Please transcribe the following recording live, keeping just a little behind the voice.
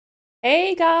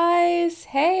Hey guys,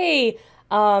 hey.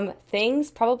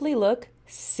 Things probably look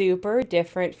super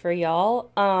different for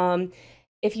y'all.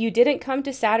 If you didn't come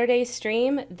to Saturday's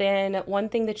stream, then one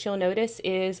thing that you'll notice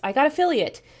is I got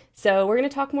affiliate. So we're gonna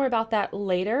talk more about that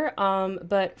later.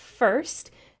 But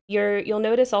first, you'll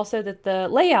notice also that the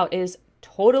layout is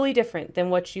totally different than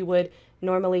what you would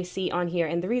normally see on here.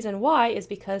 And the reason why is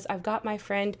because I've got my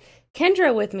friend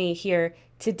Kendra with me here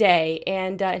today,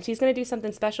 and she's going to do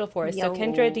something special for us. So,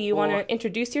 Kendra, do you want Yo, to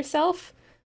introduce yourself?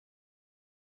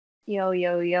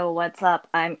 yo, what's up?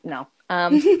 I'm no.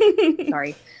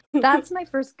 Sorry. That's my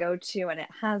first go-to, and it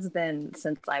has been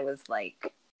since I was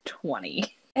like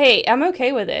 20 Hey, I'm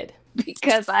okay with it.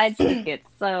 because I think it's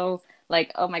so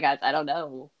like, oh my gosh, I don't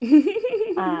know.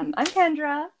 I'm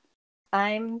Kendra.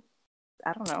 I'm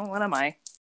I don't know, what am I?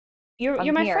 You're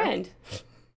I'm my here. friend.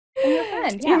 I'm your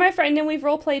friend, You're yeah. my friend, and we've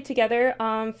role played together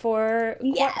for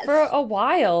Yes. a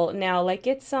while now. Like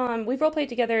we've role played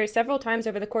together several times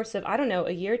over the course of I don't know,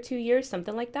 a year, 2 years,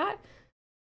 something like that.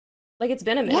 Like it's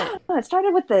been a Yeah, minute. it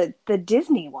started with the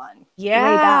Disney one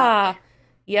way Yeah. back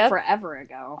Yep. forever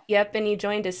ago. Yep. And you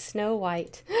joined as Snow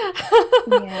White.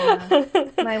 Yeah.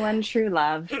 My one true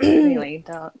love. Anyway,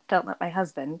 don't let my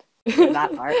husband hear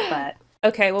that part, but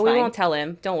Okay, well, it's we fine. won't tell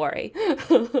him. Don't worry.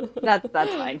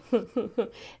 That's fine.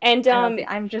 And I love the.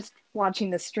 I'm just watching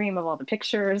the stream of all the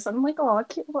pictures. I'm like, oh,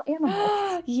 cute little animals.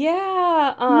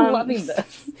 yeah. I'm loving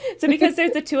this. So because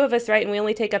there's the two of us, right, and we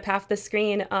only take up half the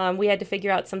screen, we had to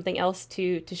figure out something else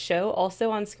to show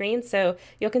also on screen. So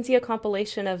you can see a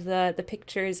compilation of the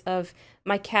pictures of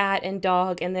my cat and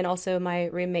dog, and then also my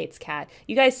roommate's cat.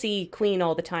 You guys see Queen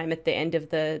all the time at the end of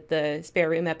the spare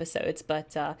room episodes,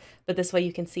 but this way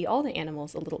you can see all the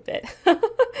animals a little bit.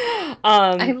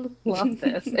 um, I love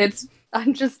this. It's.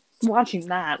 I'm just watching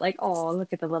that. Like, oh,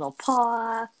 look at the little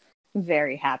paw.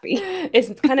 Very happy.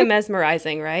 it's kind of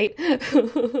mesmerizing, right?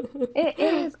 It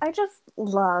is. I just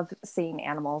love seeing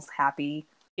animals happy.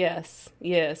 Yes,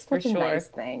 yes, for Such a sure. nice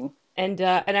thing. And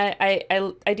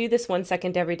I do this 1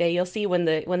 second every day. You'll see when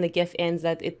the GIF ends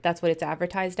that that's what it's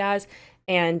advertised as,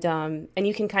 and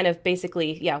you can kind of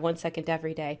basically, yeah, 1 second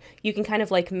every day. You can kind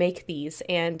of like make these,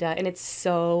 and it's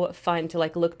so fun to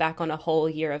like look back on a whole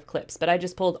year of clips. But I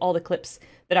just pulled all the clips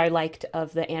that I liked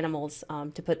of the animals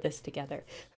to put this together.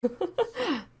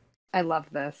 I love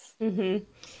this. hmm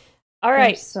All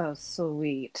They're right. so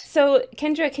sweet. So,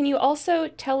 Kendra, can you also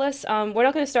tell us, we're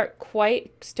not going to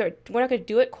we're not going to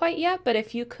do it quite yet, but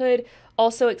if you could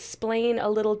also explain a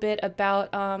little bit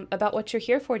about what you're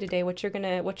here for today, what you're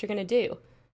gonna do.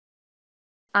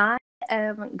 I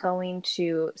am going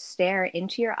to stare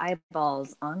into your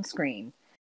eyeballs on screen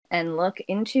and look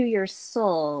into your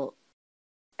soul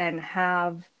and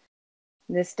have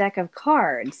this deck of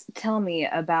cards tell me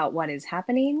about what is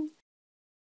happening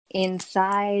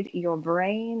inside your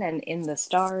brain and in the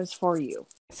stars for you.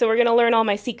 So we're gonna learn all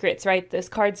my secrets, right? Those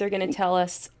cards are gonna tell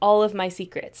us all of my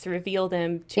secrets, reveal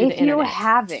them to the If you internet.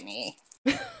 have any.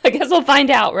 I guess we'll find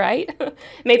out, right?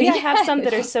 Maybe I have some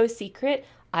that are Yes. so secret,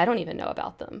 I don't even know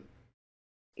about them.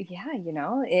 Yeah,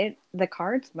 it the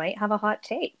cards might have a hot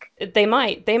take. They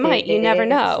might, you never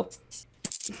know.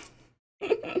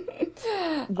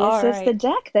 This this All is the right.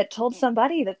 deck that told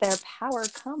somebody that their power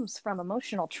comes from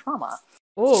emotional trauma.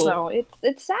 Oh, So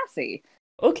it's sassy.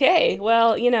 okay.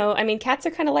 Well, I mean, cats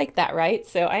are kind of like that, right?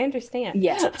 So I understand.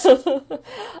 Yes.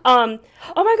 Oh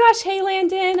my gosh, hey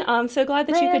Landon. I'm so glad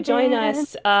that you could join Landon.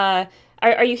 us.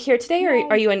 Are you here today, or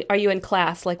Yay. are you in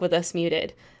class like with us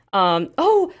muted?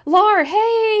 Oh, Lar,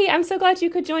 hey, I'm so glad you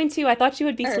could join too. I thought you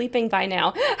would be Er, sleeping by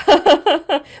now.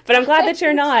 But I'm glad that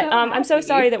you're I'm not. so I'm so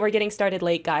sorry happy. that we're getting started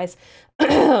late, guys.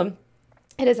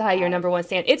 It is your Yes. number one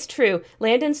stan. It's true.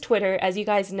 Landon's Twitter, as you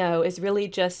guys know, is really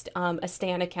just a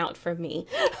stan account for me.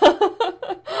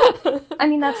 I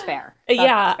mean, that's fair. That's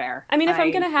Yeah. fair. I mean, if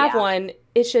I'm gonna have Yeah. one,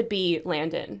 it should be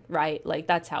Landon, right? Like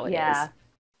that's how it is. Yeah.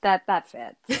 That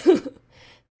fits.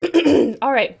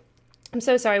 All right. I'm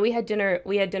so sorry. We had dinner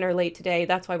late today.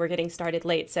 That's why we're getting started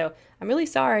late. So I'm really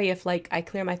sorry if like I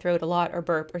clear my throat a lot or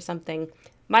burp or something.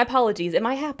 My apologies. It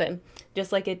might happen,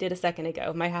 just like it did a second ago.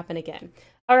 It might happen again.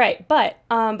 All right, but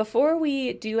before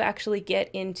we do actually get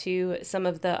into some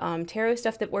of the tarot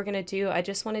stuff that we're gonna do, I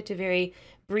just wanted to very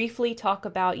briefly talk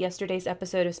about yesterday's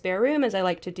episode of Spare Room, as I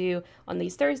like to do on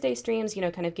these Thursday streams.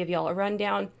 Kind of give y'all a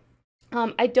rundown.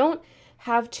 I don't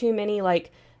have too many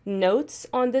like notes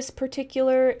on this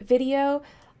particular video.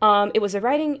 It was a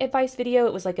writing advice video.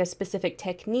 It was like a specific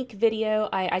technique video.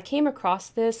 I came across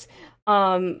this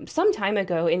some time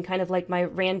ago in kind of like my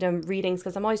random readings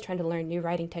because I'm always trying to learn new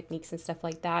writing techniques and stuff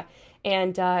like that.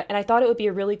 And I thought it would be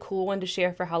a really cool one to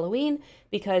share for Halloween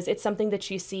because it's something that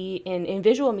you see in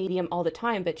visual medium all the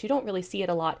time, but you don't really see it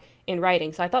a lot in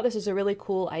writing. So I thought this was a really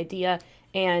cool idea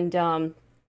and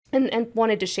and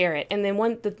wanted to share it. And then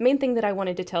the main thing that I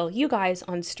wanted to tell you guys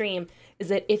on stream is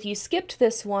that if you skipped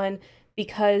this one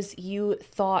because you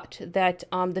thought that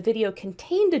the video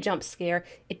contained a jump scare,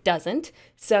 it doesn't.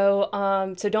 So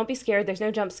don't be scared. There's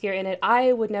no jump scare in it.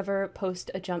 I would never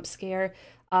post a jump scare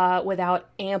without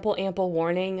ample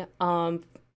warning.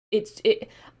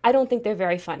 I don't think they're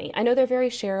very funny. I know they're very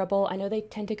shareable. I know they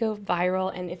tend to go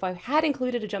viral. And if I had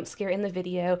included a jump scare in the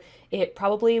video, it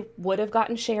probably would have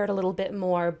gotten shared a little bit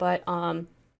more, but I'm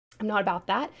not about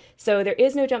that. So there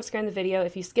is no jump scare in the video.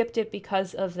 If you skipped it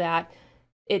because of that,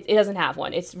 it doesn't have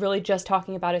one. It's really just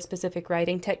talking about a specific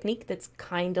writing technique that's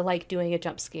kind of like doing a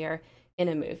jump scare in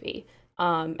a movie.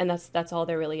 And that's all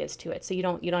there really is to it. So you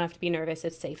don't have to be nervous.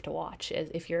 It's safe to watch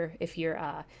if you're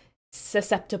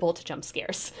susceptible to jump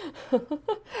scares.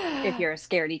 If you're a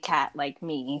scaredy cat like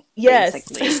me, yes.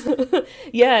 Basically.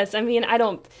 Yes. I mean,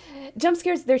 jump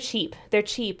scares, they're cheap. They're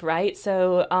cheap, right?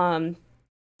 So I'm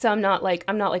not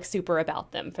like super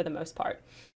about them for the most part.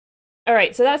 All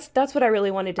right, so that's what I really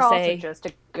wanted to say. Also just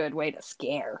a good way to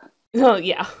scare. Oh,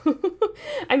 yeah.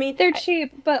 I mean, they're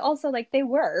cheap, but also like they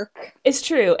work. It's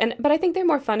true. But I think they're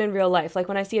more fun in real life. Like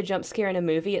when I see a jump scare in a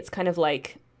movie, it's kind of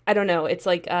like, I don't know, it's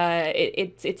like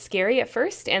it's scary at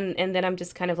first and then I'm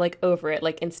just kind of like over it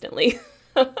like instantly.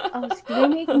 Oh, so they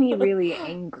make me really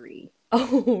angry.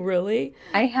 Oh, really?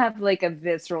 I have like a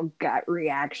visceral gut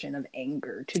reaction of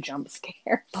anger to jump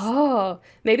scares. Oh,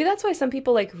 maybe that's why some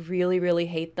people like really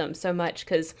hate them so much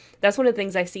because that's one of the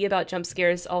things I see about jump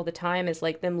scares all the time is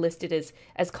like them listed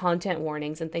as content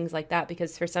warnings and things like that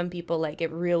because for some people like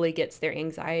it really gets their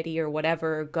anxiety or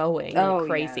whatever going like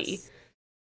crazy.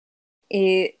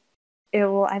 Yes. It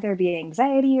will either be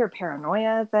anxiety or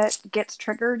paranoia that gets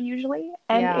triggered usually,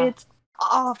 and it's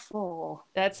awful.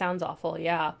 That sounds awful.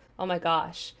 Yeah. Oh my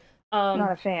gosh.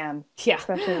 Not a fan. Yeah.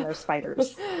 Especially when there's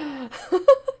spiders.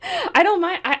 I don't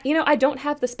mind. I don't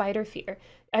have the spider fear.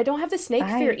 I don't have the snake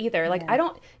fear either. Like I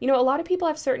don't, a lot of people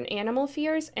have certain animal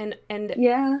fears and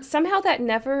somehow that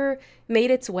never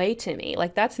made its way to me.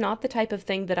 Like that's not the type of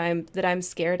thing that I'm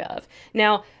scared of.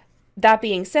 Now, that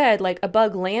being said, like a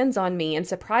bug lands on me and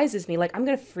surprises me, like I'm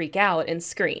gonna freak out and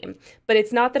scream. But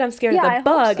it's not that I'm scared of the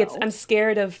bug. So. I'm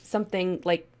scared of something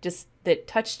like just that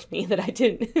touched me that I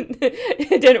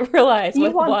didn't realize what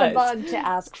it was. You want the bug to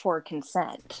ask for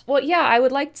consent. Well, yeah, I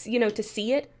would like to, to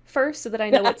see it first so that I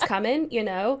know what's coming.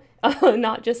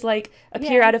 Not just like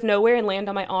appear out of nowhere and land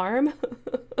on my arm.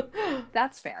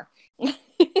 That's fair.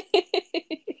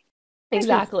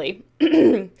 Exactly.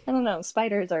 I don't know.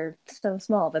 Spiders are so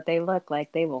small, but they look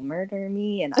like they will murder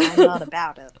me, and I'm not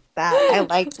about it. That I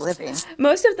like living.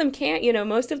 Most of them can't.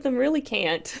 Most of them really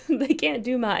can't. They can't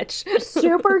do much.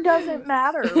 Super doesn't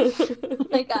matter.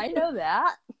 Like I know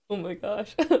that. Oh my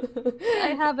gosh.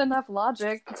 I have enough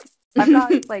logic. I'm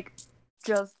not like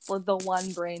just the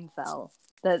one brain cell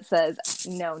that says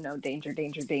no, danger.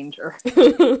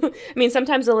 I mean,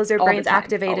 sometimes the lizard brain's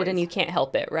activated and you can't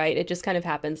help it, right? It just kind of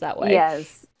happens that way.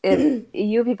 Yes. If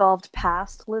you've evolved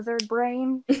past lizard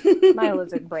brain, my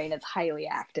lizard brain is highly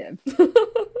active.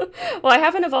 Well, I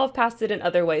haven't evolved past it in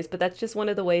other ways, but that's just one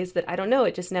of the ways that I don't know.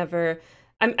 It just never.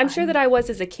 I'm sure that I was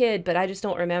as a kid, but I just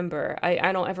don't remember.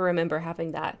 I don't ever remember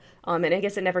having that. And I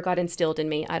guess it never got instilled in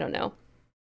me. I don't know.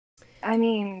 I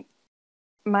mean,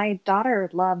 my daughter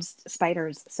loves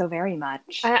spiders so very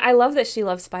much. I love that she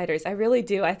loves spiders. I really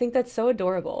do. I think that's so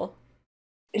adorable.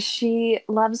 She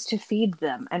loves to feed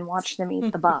them and watch them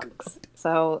eat the bugs.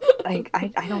 So, like,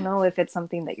 I don't know if it's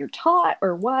something that you're taught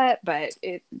or what, but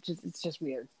it's just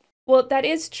weird. Well, that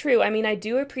is true. I mean, I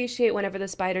do appreciate whenever the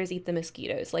spiders eat the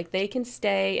mosquitoes. Like, they can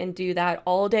stay and do that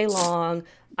all day long.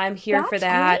 I'm here for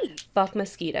that. Great. Fuck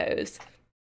mosquitoes.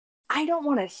 I don't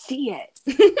want to see it.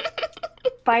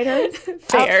 Spiders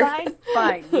fair. Outside,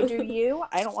 fine. You do you.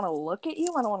 I don't want to look at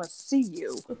you. I don't want to see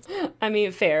you. I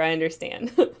mean, fair. I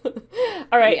understand.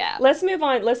 All right. Yeah. Let's move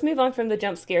on. Let's move on from the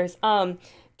jump scares.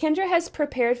 Kendra has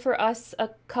prepared for us a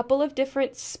couple of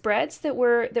different spreads that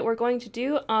we're going to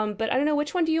do. But I don't know,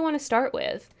 which one do you want to start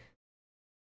with?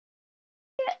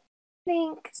 I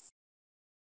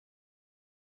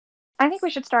think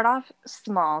we should start off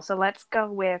small. So let's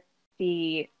go with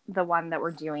the one that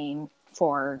we're doing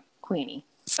for Queenie.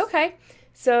 Okay.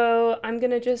 So I'm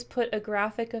going to just put a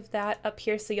graphic of that up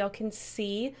here so y'all can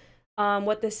see.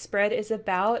 what this spread is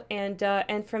about, and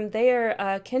from there,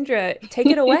 Kendra, take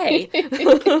it away.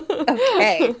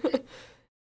 Okay.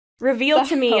 Reveal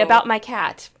to me So, about my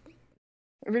cat.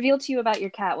 reveal to you about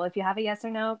your cat. Well, if you have a yes or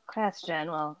no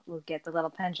question, well, we'll get the little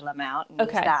pendulum out and use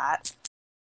Okay. that.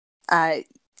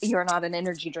 You're not an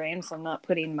energy drain, so I'm not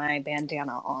putting my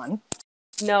bandana on.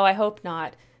 No, I hope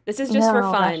not. This is just for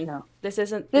No, gosh, fun. no. This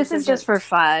isn't. This This is just isn't. for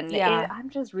fun. Yeah. I'm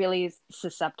just really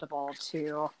susceptible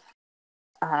to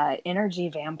energy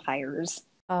vampires,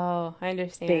 Oh, I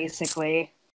understand.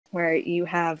 basically, where you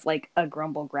have like a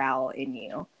grumble growl in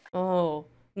you. Oh,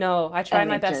 no. I try And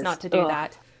my it best not just, to do ugh.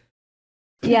 that.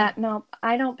 Yeah, no,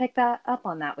 I don't pick that up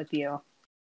on that with you.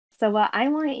 So, what I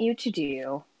want you to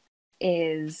do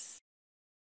is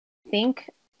think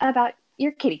about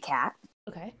your kitty cat,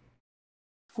 Okay.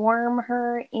 form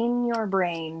her in your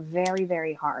brain very,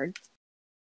 very hard,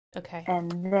 Okay.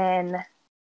 and then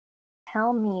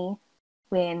tell me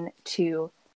when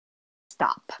to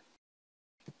stop.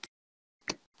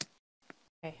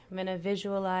 Okay. I'm gonna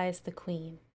visualize the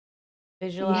queen.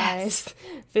 Yes. Visualize,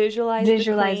 visualize the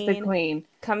Visualize the queen queen.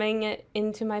 coming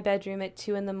into my bedroom at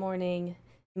 2 in the morning,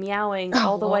 meowing Oh,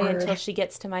 all the way until Lord. she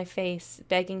gets to my face,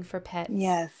 begging for pets.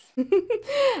 Yes.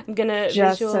 I'm gonna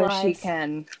Just so she visualize.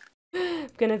 can. I'm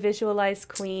gonna visualize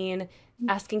Queen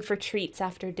asking for treats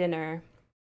after dinner.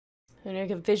 I'm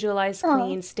gonna visualize Oh.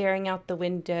 Queen staring out the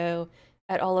window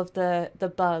at all of the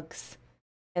bugs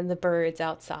and the birds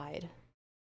outside.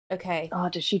 Okay. Oh,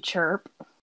 does she chirp?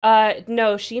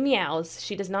 No, she meows.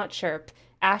 She does not chirp.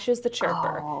 Ash is the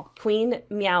chirper. Oh. Queen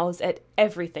meows at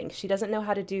everything. She doesn't know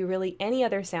how to do really any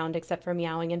other sound except for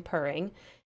meowing and purring.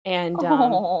 And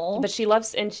Oh. but she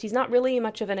loves, and she's not really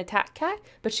much of an attack cat,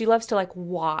 but she loves to like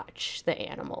watch the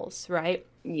animals, right?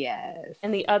 Yes.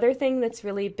 And the other thing that's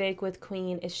really big with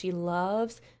Queen is she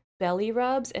loves belly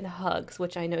rubs and hugs,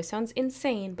 which I know sounds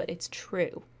insane, but it's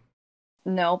true.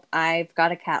 Nope, I've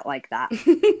got a cat like that.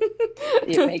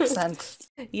 It makes sense.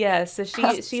 Yeah, so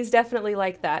she's definitely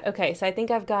like that. Okay, so I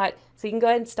think I've got, so you can go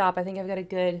ahead and stop. I think I've got a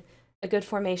good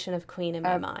formation of Queen in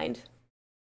my mind.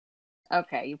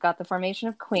 Okay, you've got the formation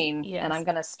of queen, and I'm Yes.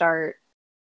 going to start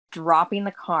dropping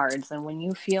the cards. And when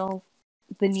you feel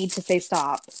the need to say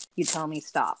stop, you tell me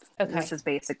stop. Okay. This is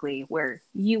basically where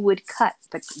you would cut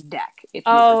the deck if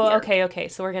you were Oh, here. okay.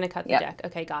 So we're gonna cut the Yep. deck.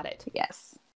 Okay, got it.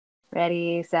 Yes.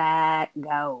 Ready, set,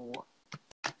 go.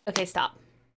 Okay, stop.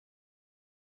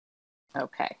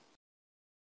 Okay.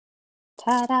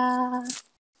 Ta-da!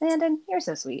 Landon, you're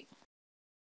so sweet.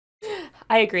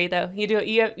 I agree, though. You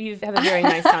have a very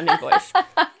nice sounding voice.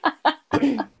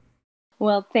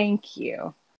 Well, thank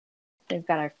you. We've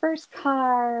got our first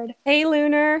card, Hey,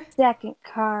 Lunar. second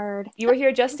card. You were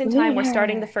here just in time. We're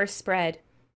starting Lunar. the first spread.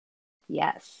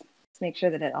 Yes. Let's make sure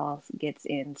that it all gets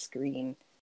in screen.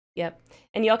 Yep.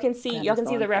 And y'all can see That y'all is can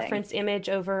see the the one reference image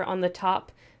over on the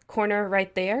top corner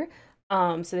right there,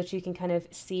 so that you can kind of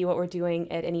see what we're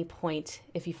doing at any point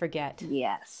if you forget.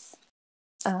 Yes.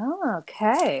 Oh,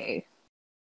 okay.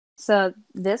 So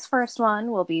this first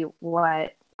one will be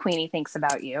what Queenie thinks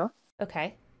about you.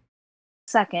 Okay.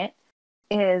 Second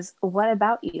is what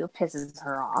about you pisses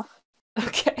her off.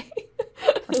 Okay.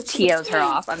 TOs her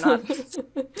off. I'm not.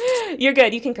 You're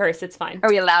good. You can curse. It's fine. Are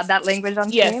we allowed that language on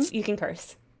stream? Yes, you can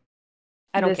curse.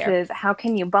 I don't care. This is how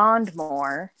can you bond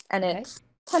more, and Okay. it's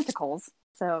tentacles,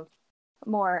 so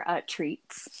more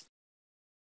treats.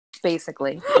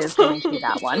 Basically, is going to be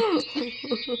that one.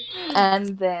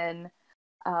 And then,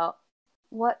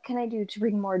 what can I do to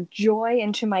bring more joy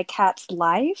into my cat's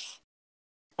life?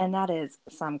 And that is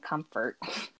some comfort.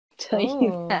 Tell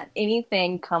you that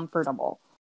anything comfortable.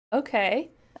 Okay.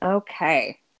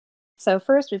 Okay. So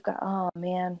first we've got, oh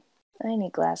man, I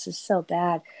need glasses so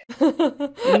bad.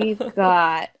 We've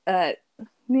got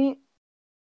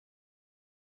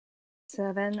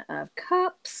 7 of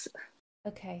Cups.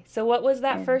 Okay. So what was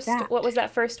that And first? that- What was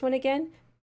that first one again?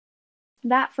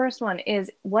 That first one is,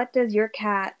 what does your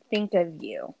cat think of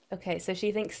you? Okay. So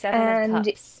she thinks 7 And- of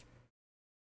cups.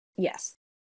 Yes.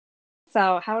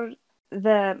 So how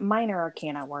the minor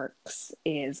arcana works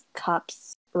is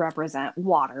cups represent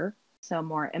water, so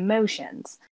more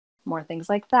emotions, more things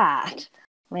like that.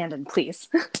 Landon, please.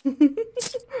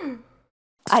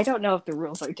 I don't know if the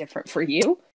rules are different for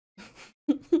you.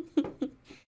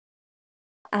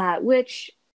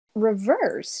 Which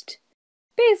reversed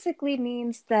basically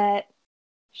means that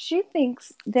she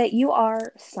thinks that you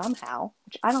are somehow,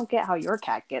 which I don't get how your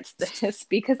cat gets this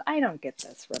because I don't get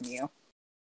this from you,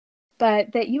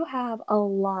 but that you have a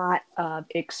lot of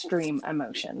extreme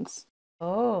emotions,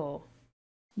 Oh.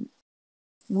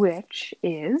 which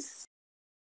is,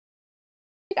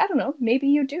 I don't know, maybe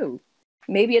you do.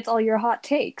 Maybe it's all your hot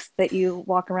takes that you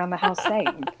walk around the house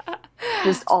saying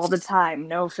just all the time,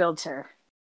 no filter.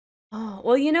 Oh,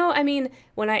 well, I mean,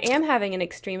 when I am having an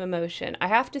extreme emotion, I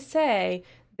have to say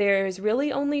there's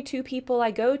really only two people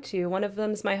I go to. One of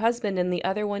them's my husband, and the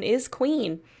other one is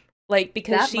Queen. Like,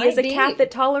 because That she is might a cat be.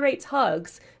 that tolerates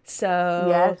hugs.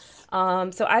 Yes.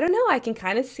 So I don't know. I can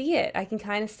kind of see it. I can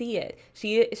kind of see it.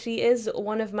 She is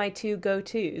one of my two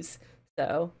go-tos.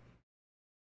 So,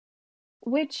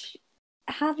 Which,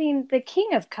 having the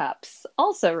King of Cups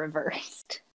also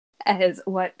reversed as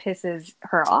what pisses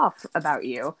her off about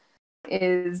you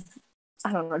is,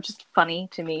 I don't know, just funny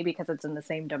to me because it's in the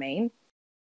same domain.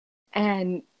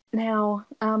 And now,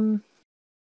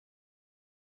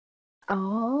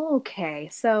 oh, okay.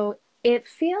 So it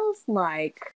feels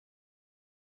like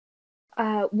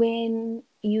when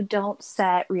you don't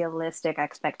set realistic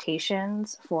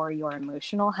expectations for your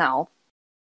emotional health,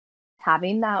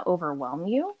 having that overwhelm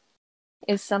you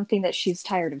is something that she's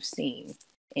tired of seeing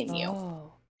in you.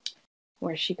 oh.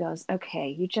 Where she goes, okay,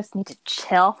 you just need to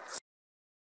chill.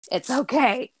 It's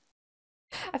okay.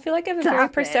 I feel like I'm a very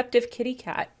Stop it. perceptive kitty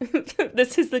cat.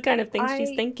 This is the kind of thing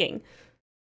she's I, thinking.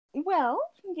 well,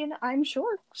 I'm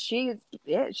sure she's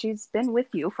been with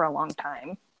you for a long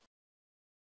time.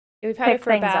 We've had it Pick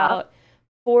for things up. about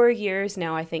 4 years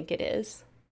now, I think it is.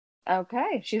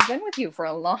 Okay, she's been with you for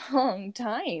a long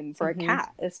time, for a Mm-hmm.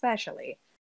 cat, especially.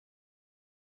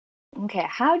 Okay,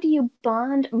 how do you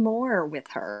bond more with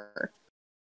her?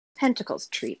 Pentacles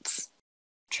treats.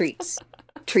 Treats.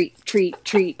 Treat, treat,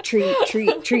 treat, treat,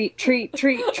 treat, treat, treat,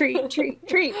 treat, treat, treat,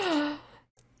 treats.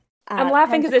 I'm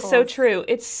laughing because it's so Pentacles. true.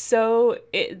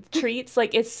 It treats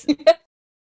like it's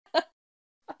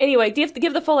anyway. Do you have to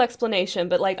give the full explanation?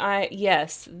 But like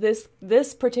yes,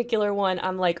 this particular one,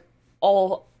 I'm like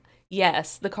all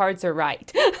yes, the cards are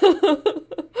right.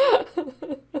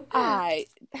 Uh,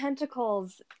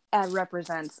 Pentacles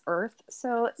represents Earth.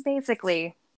 So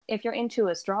basically, if you're into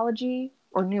astrology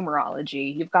or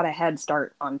numerology, you've got a head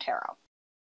start on tarot.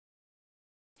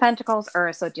 Pentacles,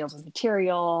 Earth, so it deals with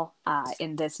material.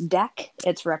 In this deck,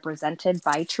 it's represented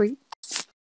by tree.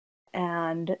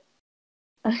 And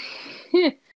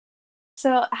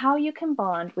so, how you can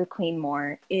bond with Queen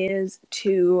Moore is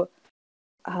to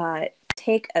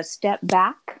take a step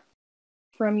back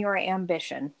from your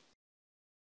ambition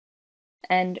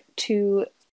and to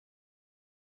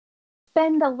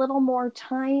spend a little more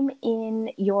time in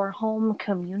your home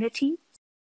community,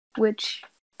 which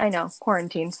I know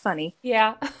quarantine's funny,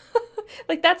 Yeah.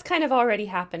 Like that's kind of already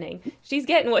happening. She's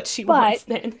getting what she but wants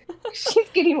then. she's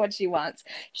getting what she wants.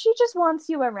 She just wants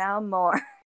you around more.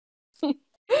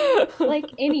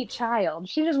 Like any child,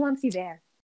 she just wants you there.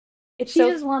 It's She so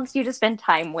just wants you to spend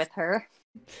time with her.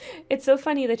 it's so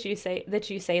funny that you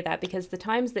say that because the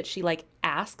times that she like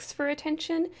asks for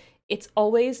attention, it's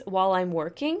always while I'm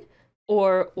working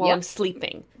or while I'm Yep.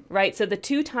 sleeping, right? So the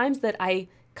two times that I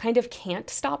kind of can't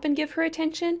stop and give her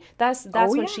attention, Oh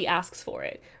that's when yeah. she asks for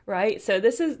it, right? So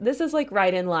this is like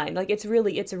right in line. Like it's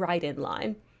right in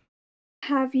line.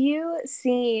 Have you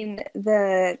seen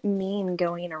the meme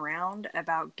going around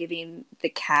about giving the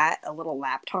cat a little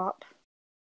laptop?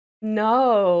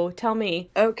 No, tell me.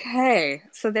 Okay,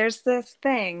 so there's this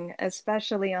thing,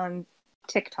 especially on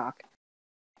TikTok,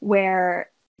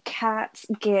 where cats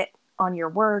get on your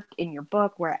work, in your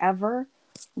book, wherever,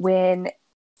 when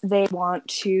they want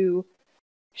to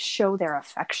show their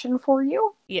affection for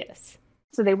you. Yes.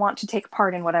 So they want to take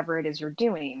part in whatever it is you're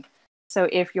doing. So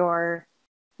if you're,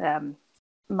 um,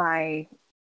 my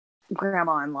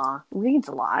grandma in law reads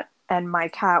a lot, and my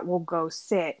cat will go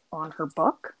sit on her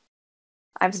book.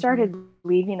 I've Hmm. started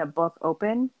leaving a book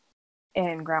open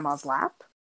in grandma's lap.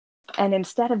 And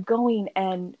instead of going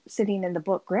and sitting in the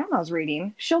book grandma's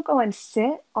reading, she'll go and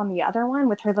sit on the other one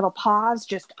with her little paws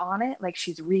just on it, like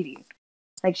she's reading.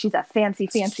 Like she's a fancy,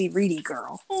 fancy ready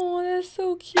girl. Oh, that's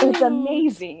so It's cute.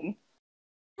 amazing.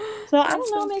 So I That's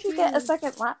don't know, so maybe get a cute.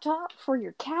 second laptop for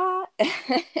your cat.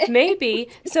 Maybe.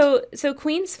 So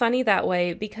Queen's funny that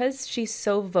way because she's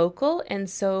so vocal and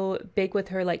so big with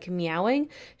her like meowing.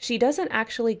 She doesn't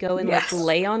actually go and like Yes.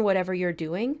 lay on whatever you're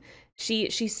doing.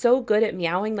 She's so good at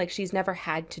meowing like she's never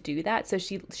had to do that. So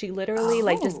she literally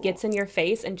like just Oh. gets in your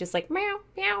face and just like meow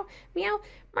meow meow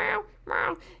meow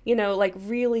meow, like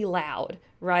really loud,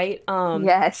 right?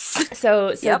 Yes.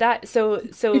 So Yep. that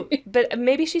but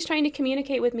maybe she's trying to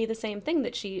communicate with me the same thing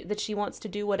that she wants to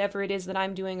do whatever it is that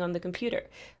I'm doing on the computer,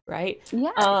 right?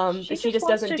 Yeah. But She she just just wants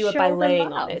doesn't to do it by show her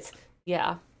laying on love. it.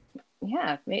 Yeah.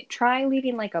 Yeah. Try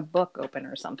leaving like a book open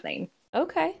or something.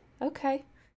 Okay. Okay.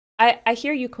 I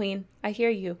hear you, Queen. I hear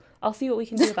you. I'll see what we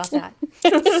can do about that.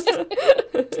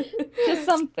 Just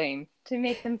something to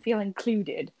make them feel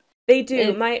included. They do.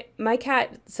 It's My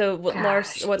cat, so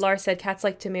gosh. What Lars said, cats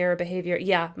like to mirror behavior.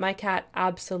 Yeah, my cat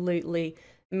absolutely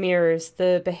mirrors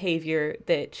the behavior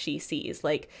that she sees.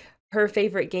 Like her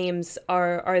favorite games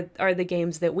are the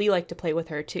games that we like to play with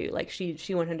her too. Like she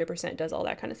 100% does all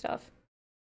that kind of stuff.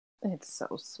 It's so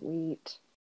sweet.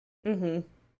 Mhm.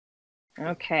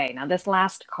 Okay, now this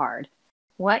last card.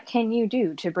 What can you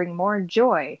do to bring more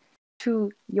joy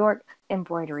to your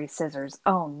embroidery scissors?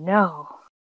 Oh no.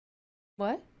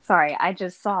 What? Sorry, I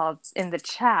just saw in the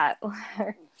chat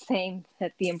saying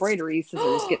that the embroidery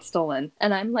scissors get stolen.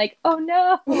 And I'm like, oh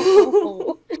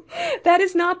no. That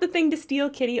is not the thing to steal,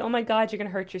 Kitty. Oh my God, you're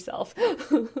gonna hurt yourself.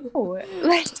 Like,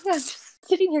 I'm just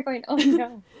sitting here going, oh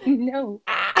no, no.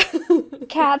 Ah.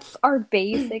 Cats are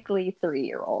basically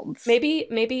 3-year-olds.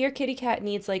 Maybe your kitty cat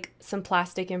needs like some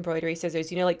plastic embroidery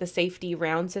scissors. You know, like the safety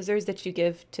round scissors that you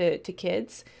give to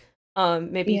kids.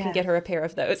 Maybe you can Yeah. get her a pair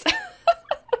of those.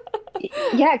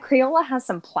 Yeah, Crayola has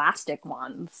some plastic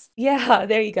ones Yeah,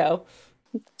 there you go.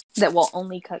 that will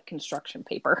only cut construction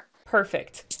paper.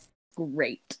 Perfect.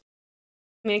 Great.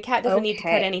 I mean, a cat doesn't need to cut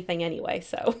Okay. anything anyway,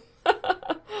 so.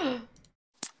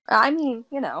 I mean,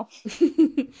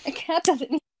 a cat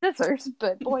doesn't need scissors,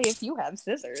 but boy, if you have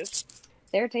scissors,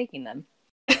 they're taking them.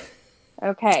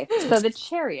 Okay, so the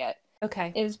chariot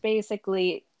Okay. is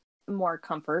basically more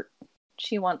comfort.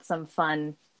 She wants some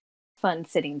fun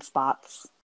sitting spots.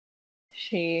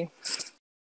 She,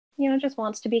 just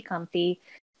wants to be comfy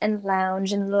and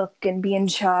lounge and look and be in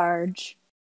charge.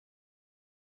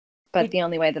 But We the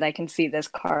only way that I can see this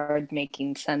card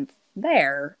making sense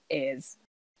there is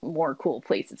more cool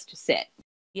places to sit.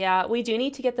 Yeah, we do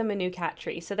need to get them a new cat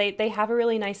tree. So they have a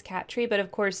really nice cat tree, but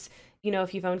of course,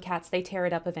 if you've owned cats, they tear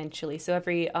it up eventually. So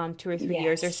every 2 or 3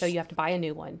 years or so, Yes. you have to buy a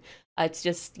new one. It's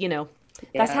just, that's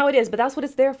Yeah. how it is. But that's what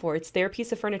it's there for. It's their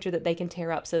piece of furniture that they can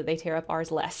tear up, so that they tear up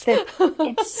ours less.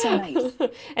 It's so nice.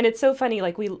 And it's so funny.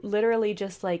 Like we literally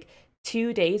just like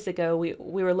 2 days ago, we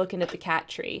were looking at the cat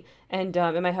tree, and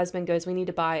my husband goes, we need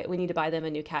to buy them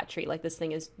a new cat tree. Like this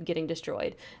thing is getting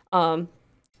destroyed. Um,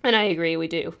 and I agree, we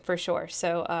do for sure.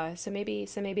 So maybe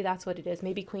that's what it is.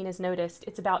 Maybe Queen has noticed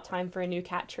it's about time for a new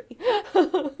cat tree.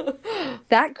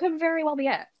 That could very well be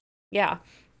it. Yeah,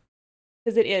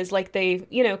 because it is like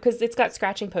because it's got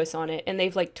scratching posts on it, and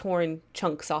they've like torn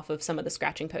chunks off of some of the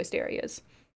scratching post areas.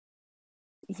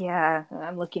 Yeah,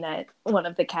 I'm looking at one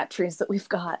of the cat trees that we've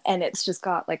got, and it's just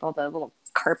got like all the little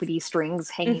carpety strings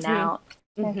hanging Mm-hmm. out.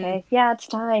 Mm-hmm. Okay, yeah, it's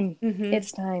time. Mm-hmm.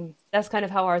 It's time. That's kind of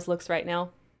how ours looks right now.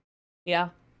 Yeah.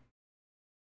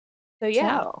 So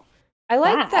yeah, So, I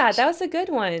like that. that. That was a good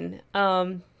one.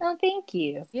 Oh, thank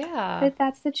you. Yeah. But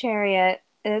that's the chariot.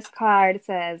 This card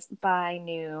says buy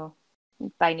new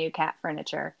cat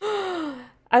furniture.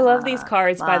 I love these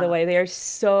cards, by the Uh, way. They are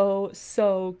so,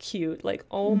 so cute. Like,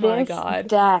 oh my this God.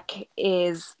 deck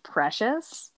is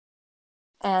precious,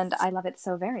 and I love it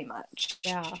so very much.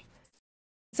 Yeah.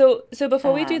 So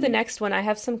before we do the And next one, I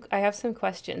have some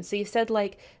questions. So you said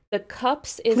like please, the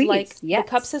cups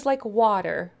yes, is like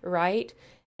water, right?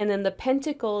 And then the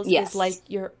pentacles is yes, like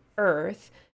your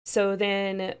earth. So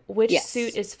then which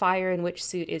suit yes. is fire and which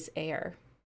suit is air?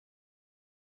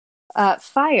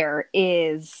 Fire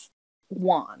is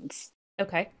wands,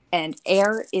 Okay. and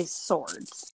air is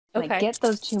swords. And I Okay. get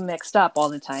those two mixed up all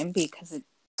the time because it,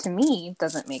 to me,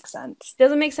 doesn't make sense.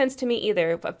 Doesn't make sense to me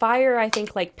either. But fire, I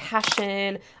think like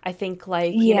passion, I think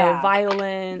like, Yeah,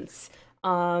 violence,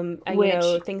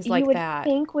 which things you like would that.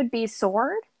 think would be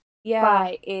sword, Yeah.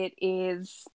 but it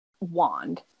is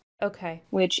wand. Okay.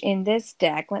 Which in this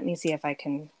deck, let me see if I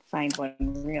can find one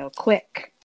real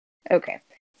quick. Okay,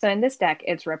 so in this deck,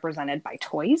 it's represented by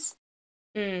toys,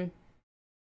 Mm.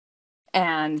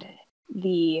 and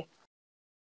the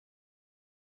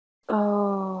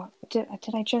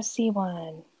did I just see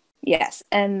one? Yes,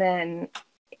 and then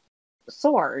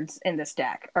swords in this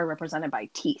deck are represented by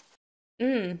teeth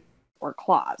Mm. or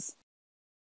claws.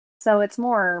 So it's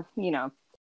more,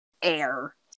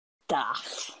 air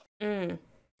stuff. Mm.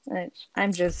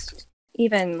 I'm just,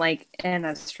 even like in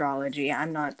astrology,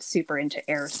 I'm not super into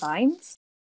air signs,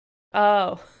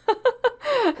 Oh.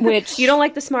 You don't which,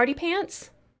 like the smarty pants?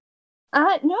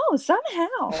 no,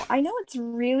 somehow. I know it's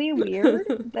really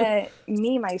weird that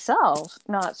me, myself,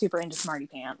 not super into smarty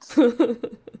pants,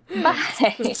 but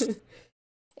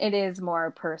it is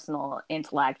more personal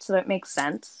intellect, so it makes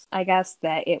sense, I guess,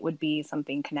 that it would be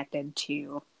something connected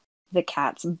to the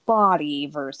cat's body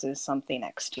versus something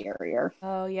exterior.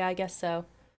 Oh, yeah, I guess so.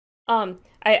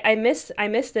 I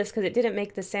missed this because it didn't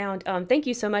make the sound. Thank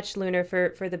you so much, Lunar,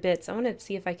 for the bits. I want to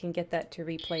see if I can get that to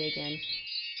replay again.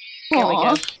 There we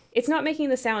Aw. go. It's not making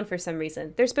the sound for some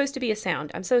reason. There's supposed to be a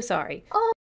sound. I'm so sorry.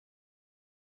 Oh,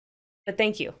 But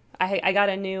thank you. I got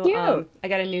a new cute. I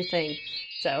got a new thing.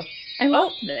 So, I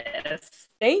love oh, this.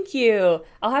 thank you.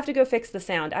 I'll have to go fix the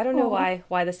sound. I don't know Oh.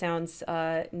 why the sound's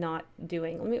not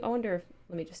doing. I wonder if,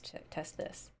 let me just test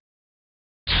this.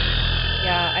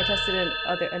 Yeah, I tested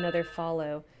another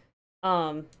follow.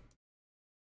 Um,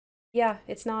 yeah,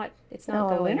 it's not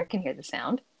Oh, Lunar going. can hear the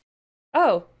sound.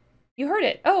 Oh, you heard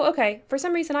it. Oh, okay. For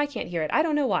some reason I can't hear it. I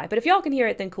don't know why, but if y'all can hear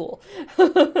it, then cool.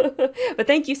 But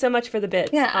thank you so much for the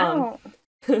bits. Yeah, I don't.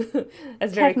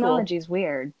 That's very cool. Technology's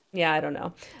weird. Yeah, I don't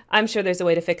know. I'm sure there's a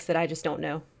way to fix it. I just don't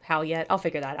know how yet. I'll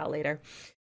figure that out later.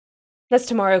 That's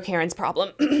tomorrow Karen's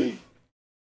problem.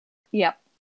 Yep.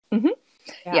 hmm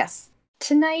Yeah. Yes.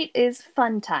 Tonight is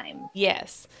fun time.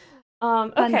 Yes.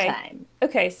 Fun Okay. time.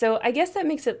 Okay, so I guess that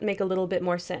makes it make a little bit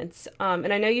more sense.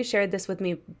 And I know you shared this with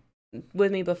me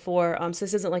before, so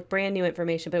this isn't like brand new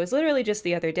information, but it was literally just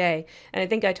the other day, and I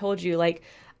think I told you like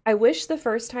I wish the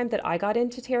first time that I got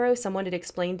into tarot, someone had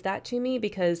explained that to me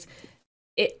because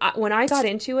when I got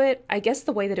into it, I guess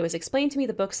the way that it was explained to me,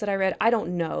 the books that I read, I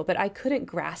don't know, but I couldn't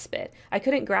grasp it. I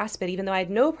couldn't grasp it, even though I had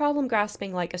no problem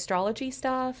grasping like astrology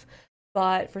stuff.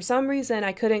 But for some reason,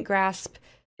 I couldn't grasp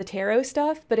the tarot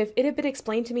stuff. But if it had been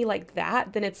explained to me like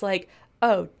that, then it's like,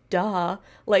 oh, duh.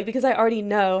 Like, because I already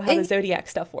know how the It, zodiac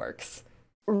stuff works.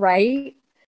 right?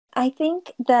 I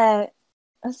think that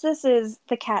as this is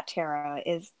the cat tarot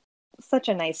is such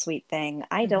a nice, sweet thing.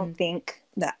 I Hmm. don't think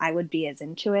that I would be as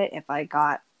into it if I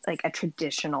got like a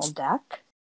traditional deck,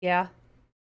 Yeah.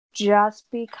 just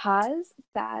because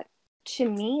that to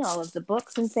me, all of the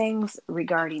books and things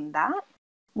regarding that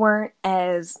weren't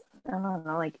as, I don't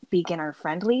know, like beginner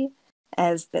friendly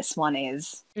as this one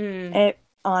is. Mm. It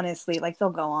honestly, like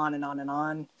they'll go on and on and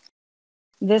on.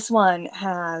 This one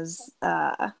has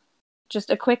just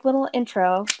a quick little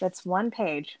intro that's one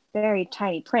page, very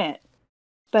tiny print,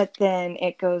 but then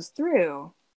it goes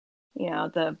through,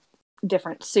 the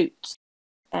different suits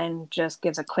and just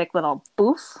gives a quick little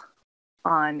boof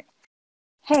on,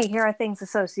 hey, here are things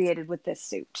associated with this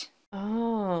suit.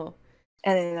 Oh,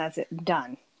 And then that's it,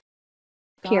 done.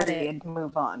 got it. Period,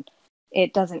 move on.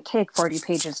 It doesn't take 40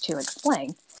 pages to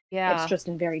explain. It's Yeah. just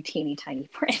in very teeny tiny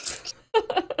print.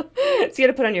 So you got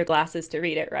to put on your glasses to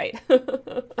read it, right?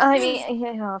 I mean,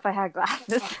 if I had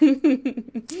glasses.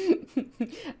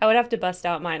 I would have to bust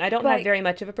out mine. I don't have But, very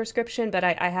much of a prescription, but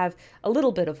I have a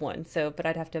little bit of one. So, but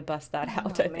I'd have to bust that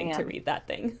out, oh I think, to man. read that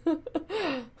thing.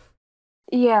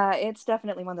 Yeah, it's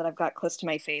definitely one that I've got close to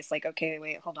my face. Like, okay,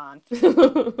 wait, hold on.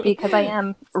 Because I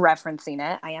am referencing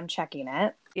it, I am checking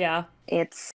it. Yeah.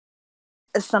 It's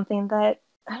something that,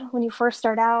 I don't know, when you first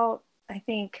start out, I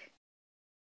think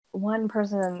one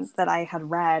person that I had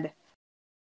read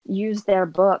used their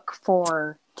book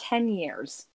for 10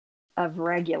 years of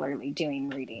regularly doing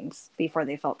readings before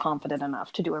they felt confident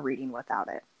enough to do a reading without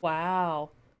it. Wow.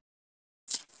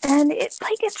 And it's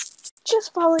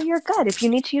just follow your gut. If you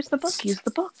need to use the book, use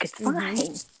the book. It's Mm-hmm. fine.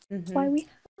 That's Mm-hmm. why we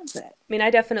have it. I mean, I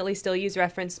definitely still use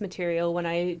reference material when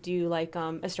I do like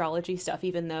astrology stuff,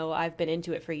 even though I've been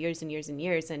into it for years and years and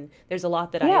years, and there's a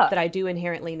lot Yeah. that I do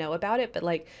inherently know about it. But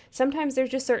like sometimes there's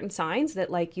just certain signs that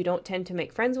like you don't tend to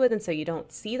make friends with, and so you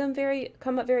don't see them very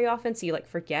come up very often, so you like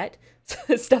forget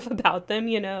stuff about them,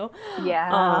 you know.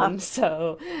 Yeah.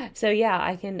 So yeah,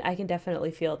 I can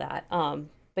definitely feel that.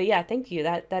 But yeah, thank you.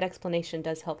 That explanation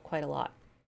does help quite a lot.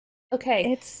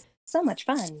 Okay. It's so much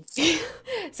fun.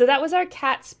 So that was our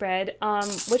cat spread.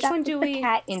 Which That one was do the we?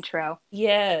 cat intro.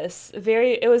 Yes,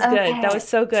 it was good. That was Okay.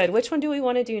 so good. Which one do we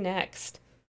want to do next?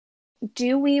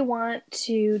 Do we want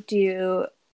to do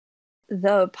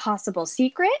the possible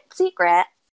secret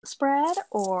spread,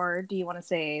 or do you want to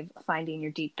save finding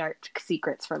your deep dark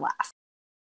secrets for last?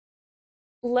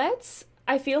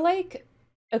 I feel like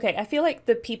okay, I feel like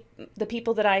the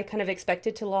people that I kind of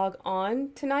expected to log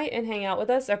on tonight and hang out with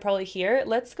us are probably here. Yes.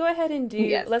 Let's go ahead and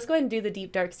do the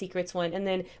Deep Dark Secrets one and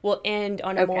then we'll end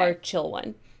on a more Okay. chill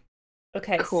one.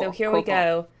 Okay, so Cool. here we Cool. Cool.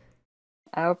 go.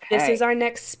 This is Okay. our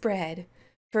next spread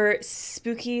for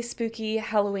spooky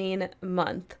Halloween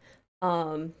month.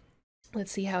 Um,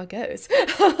 let's see how it goes.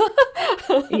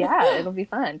 Yeah, it'll be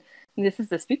fun. This is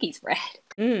the spooky spread.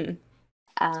 Mm,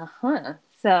 Uh-huh.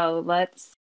 So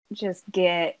let's just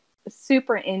get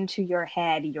super into your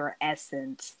head, your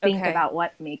essence. Think okay. about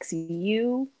what makes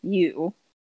you you.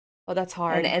 Well, that's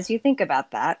And hard. as you think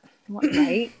about that,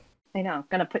 right? I know, I'm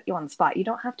gonna put you on the spot. You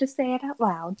don't have to say it out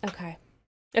loud. Okay.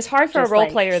 It's hard for a Just role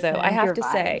like player though. I send have your to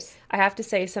say. vibes. I have to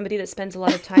say somebody that spends a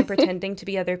lot of time pretending to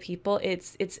be other people,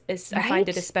 it's I find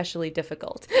it Right? especially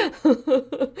difficult.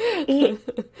 It,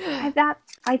 that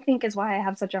I think is why I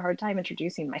have such a hard time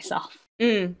introducing myself.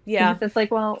 Yeah. Because it's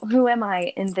like, well, who am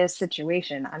I in this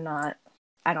situation?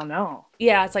 I don't know.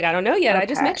 Yeah, it's like I don't know yet. I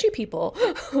just met Okay. you people.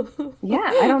 Yeah,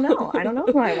 I don't know. I don't know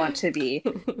who I want to be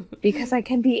because I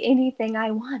can be anything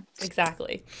I want.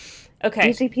 Exactly. Okay.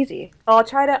 Easy peasy. I'll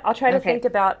Okay.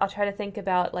 try to think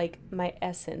about like my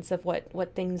essence of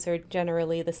what things are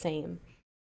generally the same.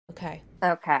 Okay.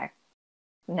 Okay.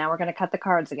 Now we're going to cut the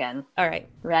cards again. All right.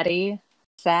 Ready,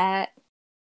 set,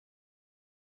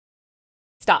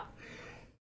 Stop.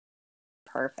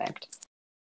 perfect.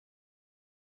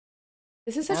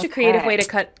 This is such a creative way Okay.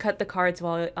 to cut the cards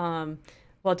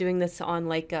while doing this on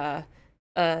like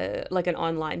an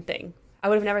online thing. I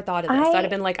would have never thought of this. I'd have I,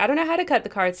 been like, I don't know how to cut the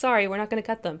cards. Sorry, we're not going to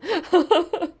cut them.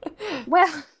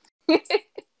 well,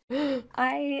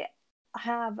 I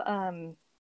have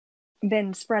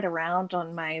been spread around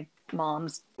on my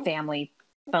mom's family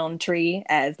phone tree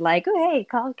as like, oh, hey,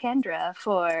 call Kendra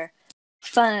for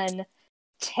fun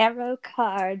tarot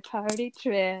card party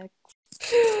trick.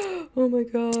 Oh my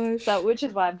gosh. So, which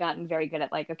is why I've gotten very good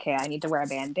at like, okay, I need to wear a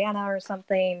bandana or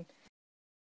something.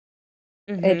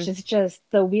 It's Mm-hmm. just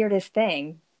the weirdest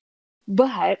thing.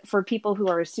 But for people who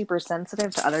are super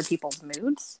sensitive to other people's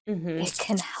moods, Mm-hmm. it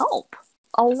can help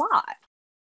a lot.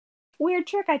 Weird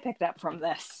trick I picked up from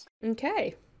this.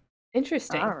 Okay. All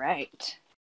Interesting. right.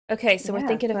 Okay, so we're Yeah,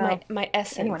 thinking of so my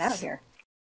anyone out essence. here?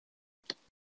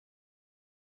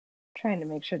 Trying to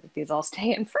make sure that these all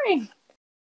stay in frame.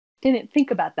 Didn't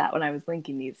think about that when I was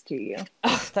linking these to you.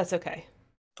 Oh, that's okay.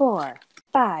 4,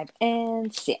 5,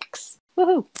 and 6.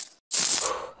 Woohoo!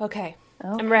 Okay.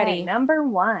 I'm Okay, ready. number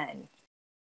 1.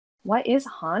 What is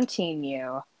haunting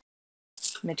you?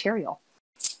 Material.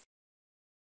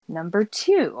 Number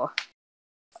 2.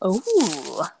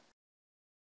 Ooh.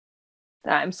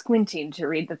 I'm squinting to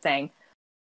read the thing.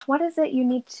 What is it you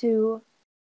need to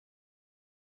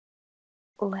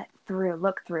look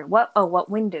through? What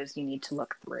windows you need to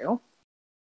look through?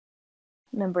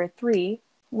 Number 3,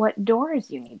 what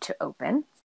doors you need to open?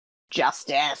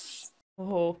 Justice.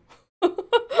 Oh.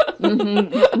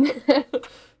 Mm-hmm.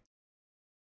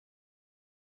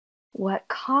 What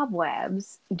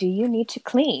cobwebs do you need to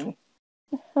clean?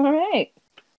 All right.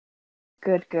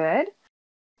 Good, good.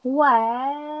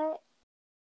 What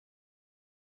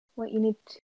you need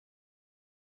to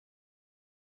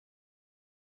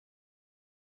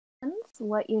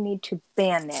what you need to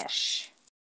banish.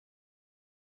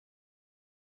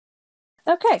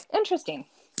 Okay, interesting.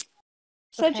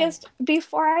 So Okay. just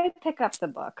before I pick up the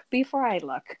book, before I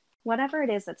look, whatever it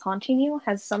is that's haunting you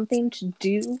has something to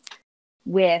do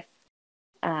with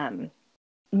um,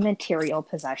 material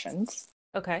possessions.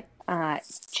 Okay. Uh,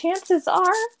 Chances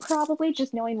are, probably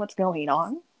just knowing what's going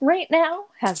on right now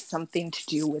has something to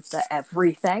do with the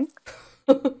everything.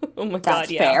 Oh my God,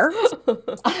 That's yeah. fair.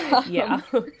 Yeah.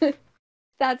 Um,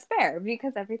 that's fair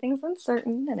because everything's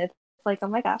uncertain and it's like, oh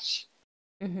my gosh.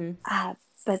 Mm-hmm. Uh,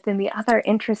 but then the other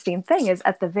interesting thing is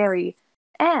at the very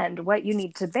end, what you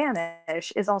need to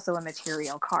banish is also a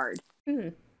material card. Hmm.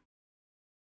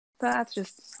 So that's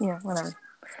just, whatever.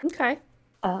 Okay.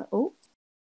 Oh,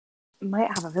 might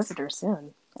have a visitor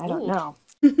soon. I don't Ooh. know.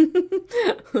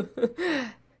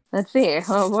 Let's see.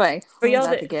 Oh boy, we're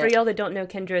about to For get. y'all that don't know,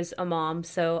 Kendra's a mom,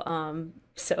 so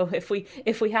so if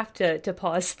we have to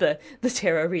pause the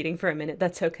tarot reading for a minute,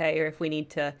 that's okay. Or if we need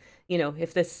to,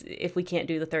 if we can't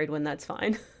do the third one, that's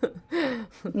fine.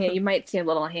 Yeah, you might see a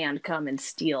little hand come and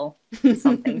steal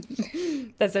something.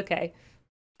 That's okay.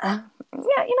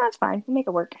 Yeah, it's fine. We'll make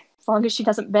it work. As long as she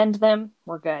doesn't bend them,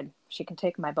 we're good. She can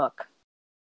take my book.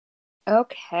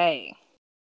 Okay.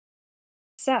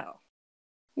 So,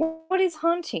 what is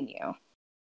haunting you?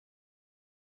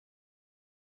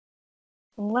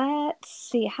 Let's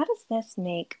see. How does this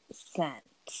make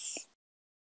sense?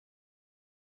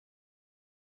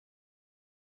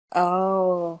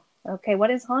 Oh, okay. What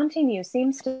is haunting you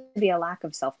seems to be a lack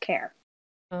of self-care,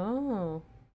 Oh.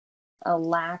 a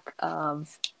lack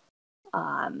of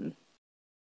um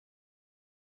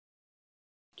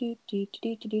do do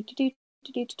do do do do do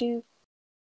do do do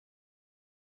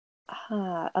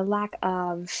a lack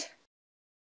of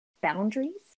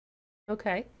boundaries,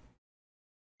 Okay.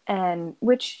 and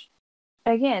which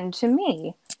again to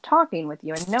me talking with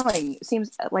you and knowing you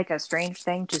seems like a strange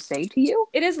thing to say to you.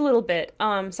 It is a little bit.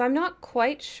 So I'm not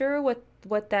quite sure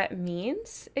what that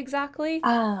means exactly.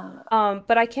 uh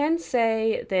But I can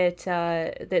say that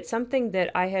that something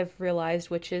that I have realized,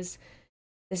 which is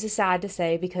this is sad to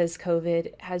say because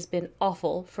COVID has been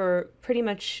awful for pretty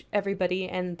much everybody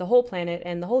and the whole planet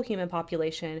and the whole human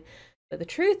population. But the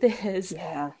truth is,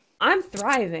 Yeah. I'm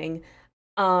thriving.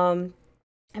 Um,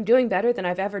 I'm doing better than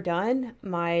I've ever done.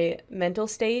 My mental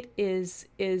state is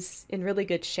in really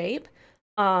good shape.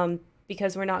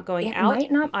 Because we're not going It out.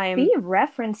 might not I'm be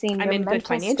referencing I'm your in good mental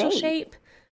financial state. shape.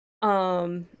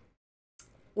 Um,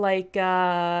 like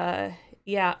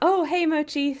yeah. Oh, hey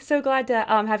Mochi. So glad to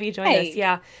have you join us. Hey,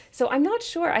 Yeah. So I'm not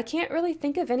sure. I can't really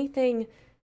think of anything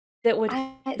that would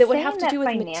have saying to do that with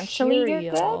financially you're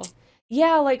good, material.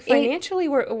 Yeah, like it financially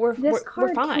this we're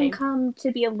card can fine. come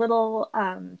to be a little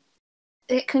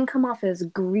it can come off as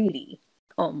greedy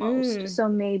almost. Mm. So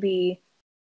maybe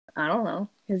I don't know,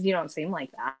 because you don't seem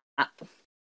like that.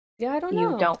 Yeah, I don't You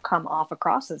know. don't come off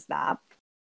across as that.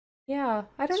 Yeah,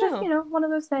 I don't It's just, know. one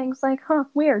of those things like, huh,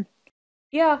 weird.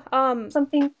 Yeah,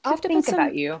 Something I'll to have to put think some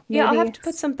about you. yeah, I'll have Maybe to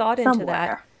put some thought into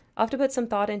that. somewhere. I'll have to put some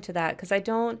thought into that because I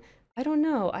don't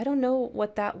know. I don't know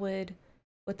what that would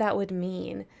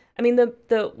mean. I mean,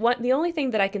 the only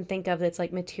thing that I can think of that's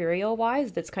like material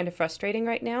wise that's kind of frustrating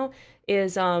right now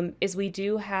is we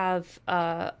do have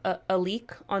a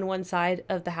leak on one side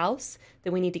of the house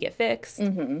that we need to get fixed.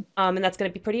 Mm-hmm. And that's going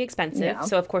to be pretty expensive. Yeah.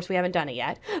 So of course we haven't done it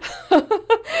yet.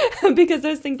 Because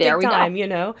those things There take we go. time, you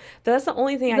know. But that's the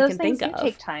only thing I Those can things think do of.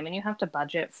 take time and you have to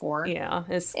budget for. Yeah,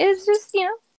 it's It's just,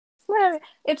 whatever.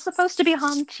 It's supposed to be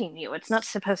haunting you. It's not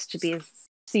supposed to be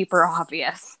super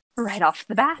obvious right off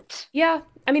the bat. yeah.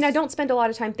 I mean, I don't spend a lot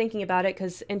of time thinking about it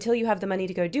because until you have the money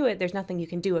to go do it, there's nothing you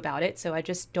can do about it. So I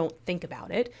just don't think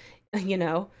about it, you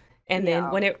know. And then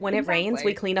Yeah, when it rains,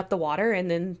 we exactly. clean up the water,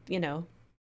 and then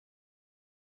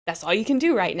that's all you can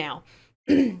do right now.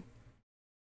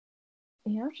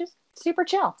 Just super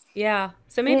chill. Yeah.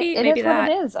 So It, maybe it maybe is what it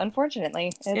that. is,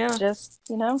 unfortunately. It's Yeah. just,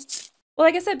 Well,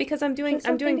 like I said, because just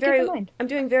something to keep in mind. I'm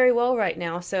doing very well right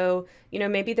now. So,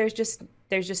 maybe there's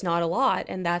just not a lot,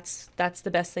 and that's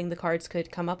the best thing the cards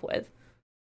could come up with.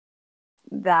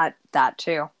 That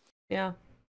too. Yeah.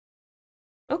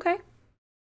 Okay.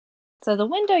 So the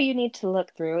window you need to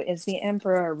look through is the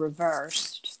Emperor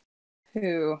reversed,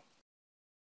 who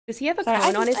Does he have a sorry,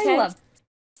 I cone on just his I head? love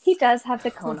he does have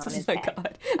the Oh cone on his my head.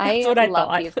 God. That's I what I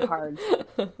love thought. these cards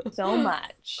so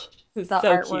much. It's The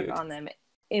so artwork cute. on them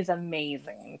is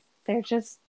amazing. They're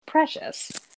just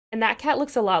precious. And that cat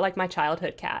looks a lot like my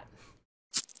childhood cat.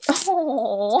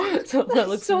 Oh, So that that's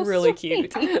looks so really sweet.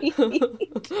 cute.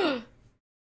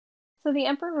 So the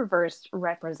Emperor reversed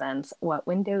represents what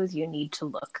windows you need to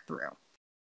look through.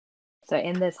 So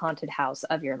in this haunted house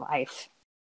of your life,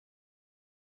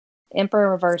 Emperor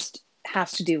reversed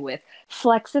has to do with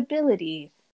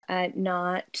flexibility,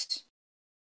 not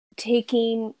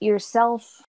taking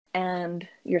yourself and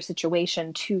your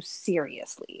situation too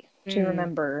seriously. To Mm,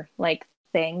 remember, like,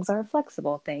 things are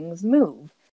flexible, things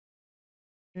move.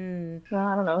 mm. Well,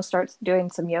 I don't know, start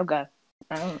doing some yoga.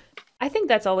 I don't, I think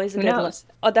that's always a who good knows?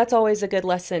 that's always a good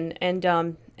lesson, and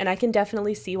I can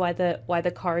definitely see why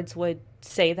the cards would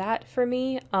say that for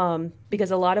me,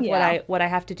 because a lot of Yeah. what I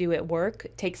have to do at work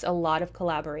takes a lot of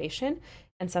collaboration,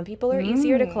 and some people are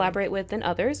easier to Mm, collaborate with than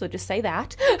others. We'll just say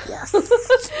that. yes,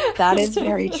 that is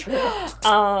very true.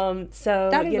 So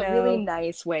That is a really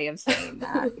nice way of saying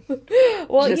that.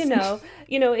 well, Just,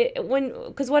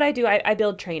 because what I do, I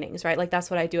build trainings, right? Like that's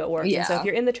what I do at work. And so if yeah.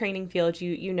 you're in the training field,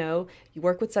 you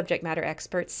work with subject matter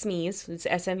experts, SMEs, it's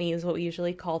SME is what we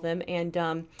usually call them. And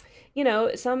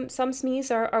some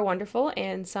SMEs are wonderful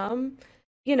and some,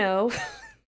 you know,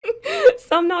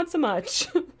 some not so much.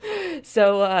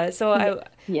 So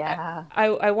Yeah. I Yeah.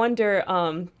 I wonder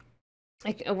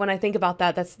when I think about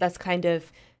that, that's kind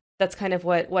of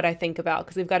what I think about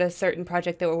because we've got a certain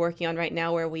project that we're working on right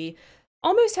now where we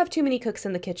almost have too many cooks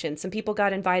in the kitchen. Some people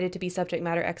got invited to be subject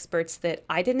matter experts that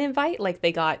I didn't invite, like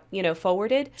they got,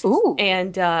 forwarded. Ooh.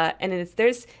 And it's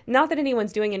there's not that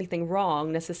anyone's doing anything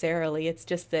wrong necessarily. It's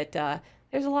just that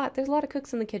there's a lot of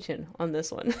cooks in the kitchen on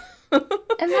this one.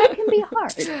 And that can be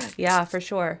hard. Yeah, for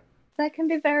sure. That can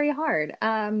be very hard.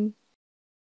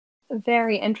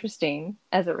 Very interesting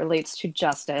as it relates to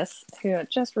Justice, who,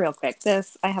 just real quick,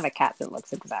 I have a cat that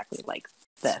looks exactly like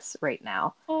this right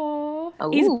now. Oh,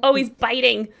 Oh, he's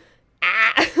biting.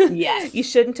 Ah, you yes.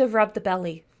 shouldn't have rubbed the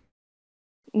belly.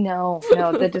 No,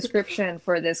 no, the description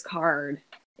for this card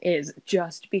is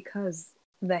just because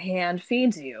the hand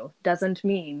feeds you doesn't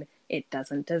mean it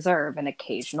doesn't deserve an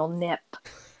occasional nip.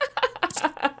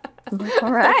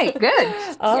 All right, good.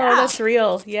 Oh, Yeah. that's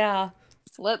real. Yeah.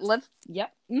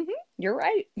 Yep. You're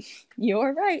right.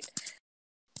 You're right.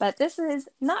 But this is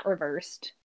not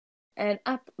reversed. And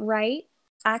upright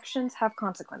actions have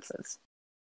consequences.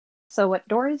 So, what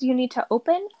doors you need to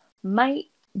open might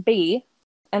be,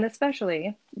 and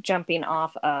especially jumping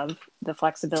off of the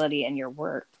flexibility in your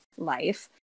work life,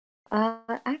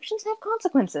 actions have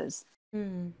consequences.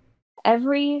 Mm.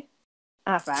 Every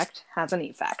affect has an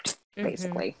effect, Mm-hmm.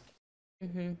 basically.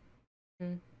 Mm-hmm.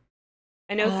 Mm.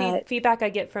 I know Uh, feedback I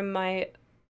get from my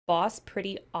boss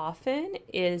pretty often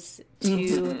is to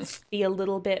mhm. be a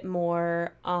little bit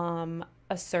more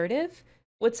assertive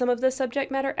with some of the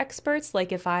subject matter experts.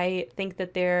 Like if I think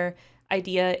that their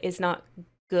idea is not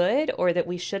good or that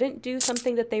we shouldn't do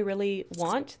something that they really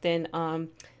want, then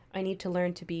I need to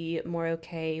learn to be more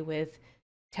okay with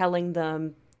telling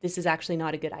them this is actually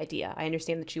not a good idea. I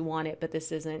understand that you want it, but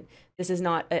this is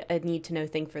not a need to know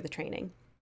thing for the training.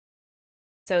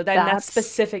 So then that's That's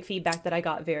specific feedback that I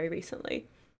got very recently.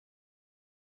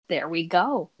 There we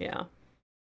go. Yeah.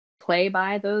 Play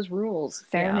by those rules.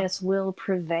 Yeah. Fairness will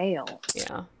prevail.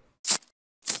 Yeah.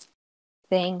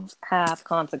 Things have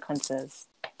consequences.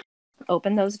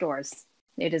 Open those doors.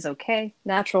 It is okay.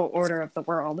 Natural order of the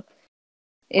world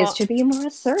is Well, to be more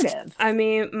assertive. I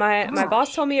mean, my boss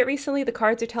Gosh. told me it recently. The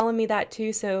cards are telling me that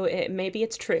too, so maybe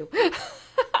it's true.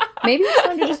 Maybe it's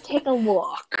time to just take a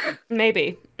look.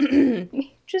 Maybe.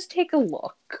 Just take a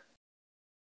look.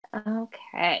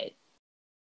 Okay.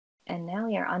 And now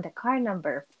you're on to card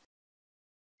number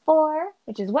 4,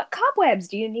 which is what cobwebs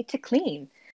do you need to clean?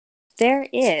 There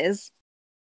is,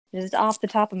 just off the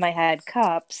top of my head,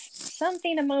 cups,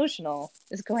 something emotional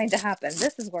is going to happen.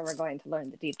 This is where we're going to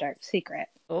learn the deep, dark secret.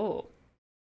 Oh.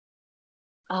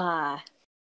 Ah,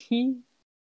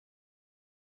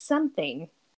 something.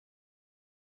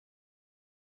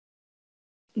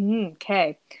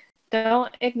 Okay.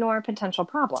 Don't ignore potential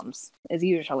problems, is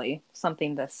usually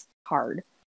something this card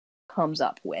comes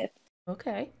up with.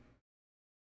 Okay.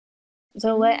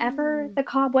 So, whatever the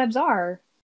cobwebs are,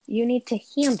 you need to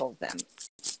handle them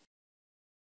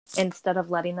instead of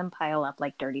letting them pile up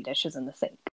like dirty dishes in the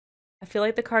sink. I feel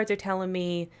like the cards are telling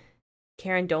me,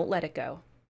 Karen, don't let it go.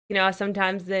 You know,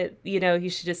 sometimes that, you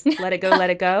should just let it go, let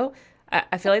it go.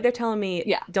 I feel like they're telling me,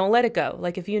 Yeah. don't let it go.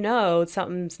 Like if you know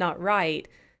something's not right,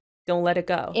 don't let it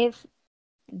go. If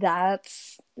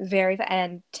that's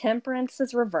and temperance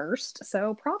is reversed,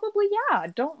 so probably, yeah,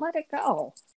 don't let it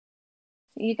go.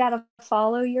 You gotta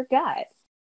follow your gut.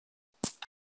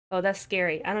 Oh, that's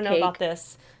scary. I don't know about Take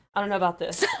this. I don't know about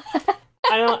this.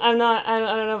 I don't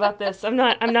know about this. I'm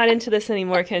not into this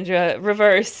anymore, Kendra.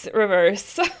 Reverse.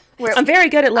 I'm very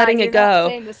good at letting it you're not go.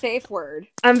 saying the safe word.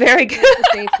 I'm very good. The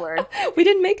safe word. We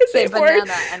didn't make a Say safe word.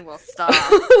 banana and we'll stop.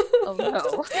 Oh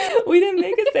no. We didn't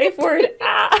make a safe word.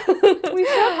 We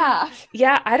should have.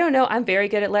 Yeah, I don't know. I'm very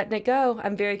good at letting it go.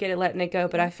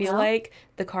 But I feel Well, like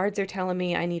the cards are telling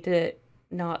me I need to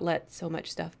not let so much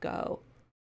stuff go.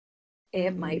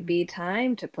 it might be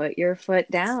time to put your foot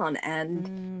down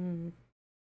and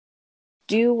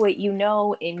do what you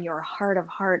know in your heart of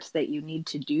hearts that you need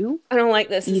to do. I don't like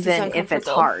this. Even if it's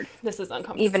hard. This is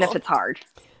uncomfortable. Even if it's hard.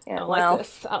 Yeah, I don't like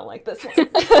this. I don't like this one.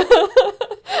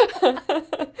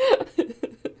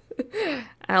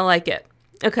 I don't like it.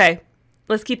 Okay,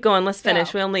 let's keep going. Let's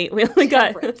finish. So, we only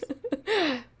got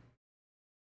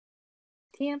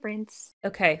Temperance.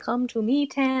 Okay. Come to me,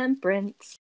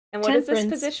 Temperance. And what is this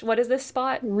position? What is this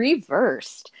spot?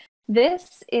 Reversed.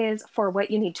 This is for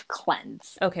what you need to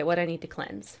cleanse. Okay, what I need to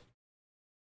cleanse.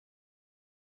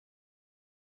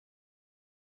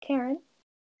 Karen?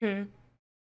 Hmm.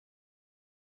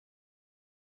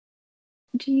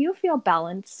 Do you feel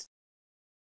balanced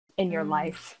in your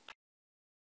life?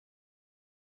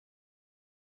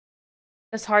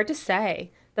 That's hard to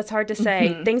say.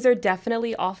 Things are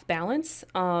definitely off balance.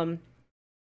 And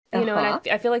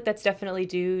I feel like that's definitely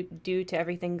due to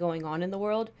everything going on in the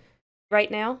world right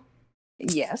now.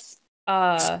 Yes.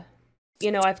 I've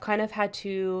kind of had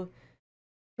to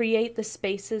create the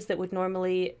spaces that would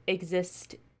normally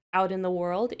exist out in the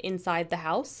world inside the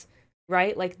house,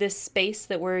 right? Like this space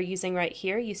that we're using right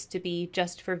here used to be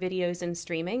just for videos and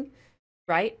streaming,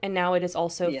 right? And now it is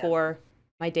also for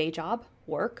my day job,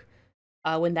 work,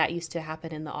 when that used to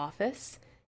happen in the office.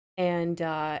 And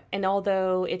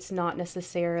although it's not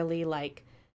necessarily like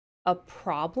a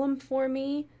problem for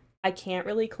me, I can't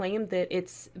really claim that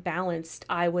it's balanced.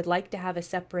 I would like to have a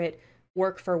separate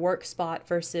work for work spot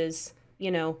versus,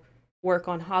 work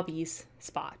on hobbies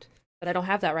spot. But I don't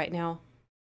have that right now.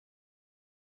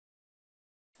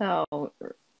 So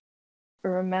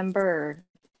remember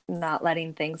not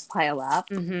letting things pile up.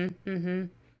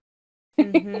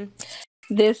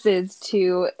 This is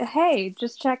hey,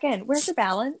 just check in. Where's your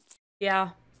balance? Yeah.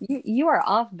 You are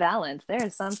off balance.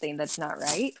 There's something that's not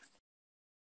right.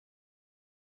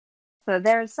 So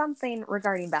there's something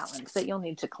regarding balance that you'll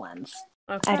need to cleanse.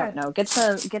 I Okay. don't know. Get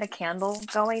a candle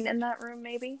going in that room,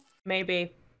 maybe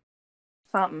Maybe.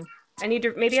 something.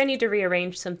 Maybe I need to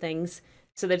rearrange some things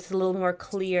so that it's a little more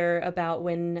clear about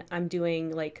when I'm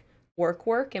doing like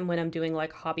work and when I'm doing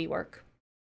like hobby work.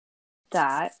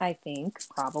 That I think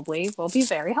probably will be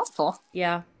very helpful.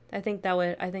 Yeah, I think that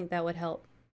would help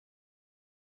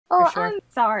for Oh, sure. I'm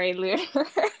sorry, Lunar.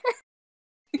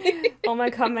 Oh my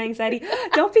God, my anxiety.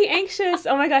 Don't be anxious.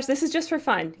 Oh my gosh, this is just for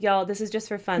fun. Y'all, this is just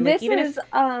for fun. Like This is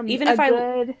even a if I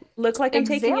good look like I'm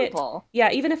taking it, example.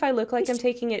 yeah, even if I look like I'm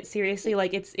taking it seriously,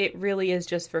 like it really is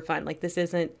just for fun. Like this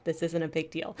isn't a big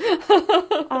deal.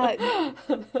 Uh,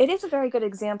 it is a very good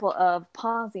example of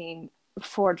pausing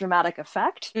for dramatic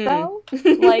effect, Mm. though.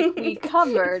 Like we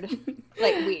covered,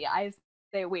 I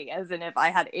say we, as in if I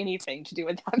had anything to do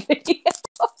with that video.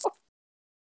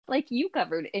 Like you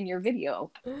covered in your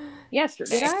video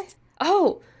Did yesterday. I?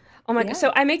 Oh, oh my God. Yeah.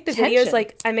 So Tension. I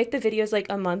make the videos like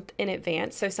a month in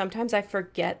advance. So sometimes I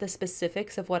forget the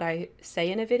specifics of what I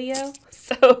say in a video.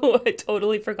 So I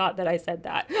totally forgot that I said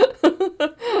that.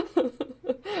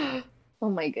 Oh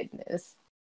my goodness.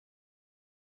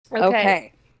 Okay,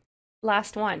 Okay.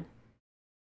 last one.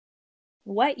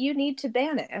 What you need to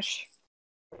banish.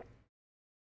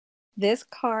 This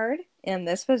card in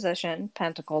this position,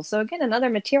 Pentacles. So again, another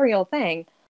material thing.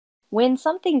 When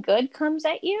something good comes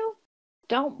at you,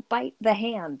 don't bite the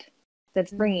hand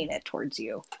that's Mm, bringing it towards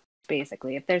you.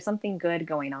 Basically, if there's something good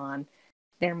going on,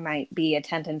 there might be a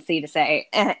tendency to say,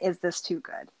 is this too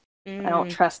good? I don't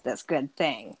mm, trust this good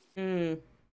thing. mm,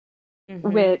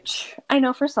 mm-hmm. Which I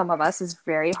know for some of us is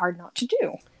very hard not to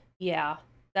do. Yeah,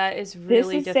 that is This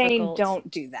really is saying difficult. don't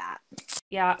do that.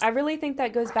 Yeah, I really think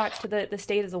that goes back to the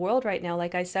state of the world right now.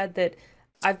 Like I said, that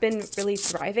I've been really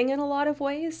thriving in a lot of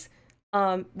ways,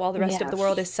 while the rest of the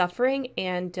world Yes. is suffering,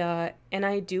 and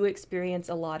I do experience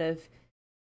a lot of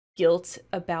guilt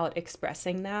about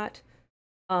expressing that.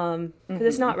 Because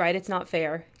it's Hmm. not right, it's not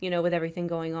fair, you know, with everything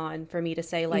going on for me to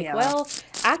say like, Yeah. well,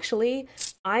 actually,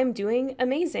 I'm doing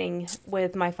amazing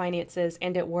with my finances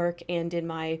and at work and in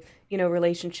my, you know,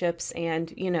 relationships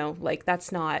and, you know, like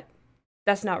that's not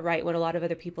right when a lot of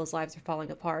other people's lives are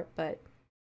falling apart, but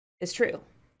it's true.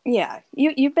 Yeah.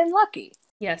 You've been lucky.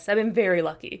 Yes, I've been very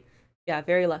lucky. Yeah,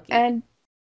 very lucky. And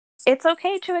it's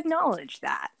okay to acknowledge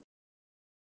that.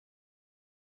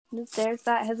 There's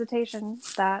that hesitation,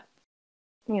 that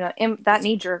that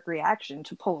knee-jerk reaction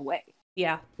to pull away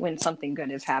Yeah. when something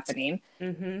good is happening.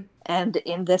 Mm-hmm. And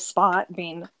in this spot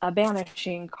being a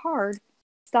banishing card,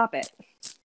 stop it.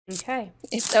 Okay.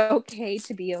 It's okay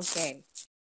to be okay.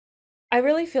 I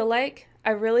really feel like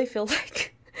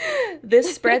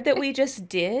this spread that we just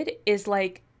did is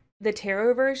like the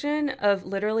tarot version of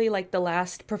literally like the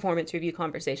last performance review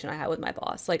conversation I had with my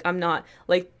boss. Like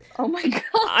Oh my god.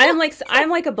 I'm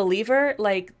like a believer.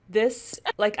 Like this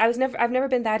like I've never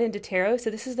been that into tarot, so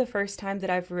this is the first time that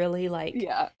I've really like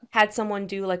Yeah. had someone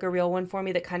do like a real one for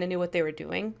me that kind of knew what they were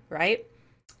doing, right?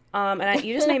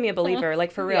 You just made me a believer,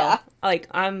 like for Yeah. real. Like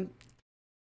I'm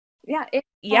Yeah.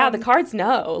 yeah, the cards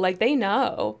know. Like they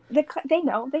know. They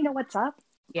know what's up.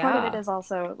 Part of it Yeah. is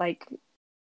also like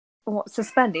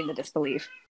suspending the disbelief.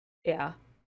 Yeah.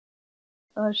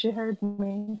 Oh, she heard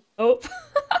me. Oh.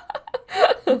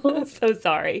 So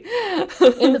sorry.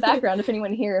 In the background, if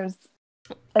anyone hears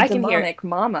a I can hear. demonic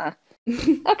mama.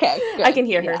 Okay, I good. can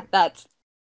hear Yeah, her.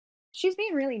 she's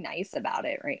being really nice about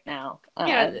it right now.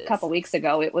 Yeah, A couple weeks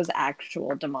ago, it was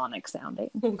actual demonic sounding.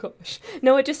 oh gosh.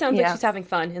 No, it just sounds like Yeah. she's having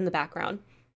fun in the background.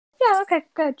 Yeah, okay,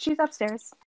 good. She's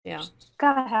upstairs. Yeah.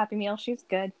 Got a Happy Meal. She's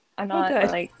good. I'm Oh, not good.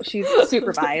 like she's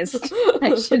supervised.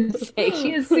 I should say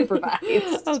she is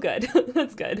supervised. Oh, good.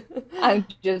 That's good. I'm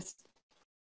just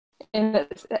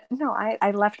no.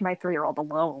 I left my 3-year-old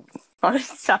alone on a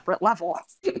separate level.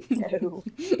 No,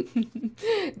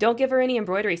 Don't give her any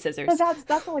embroidery but scissors.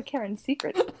 that's all like Karen's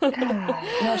secret.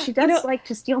 No, she You does know, like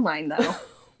to steal mine though.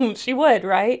 she would,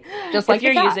 right? Just If like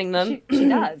you're the cat. using them. She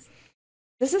does.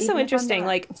 This is so Even if I'm interesting. not.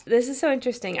 Like, this is so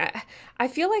interesting. I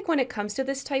feel like when it comes to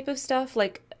this type of stuff,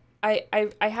 like, I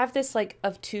have this, like,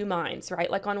 of two minds, right?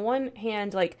 Like, on one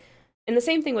hand, like, and the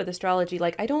same thing with astrology,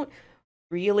 like, I don't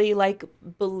really, like,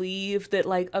 believe that,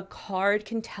 like, a card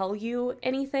can tell you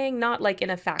anything, not, like, in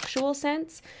a factual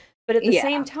sense. But at the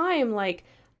same Yeah. time, like,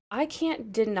 I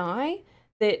can't deny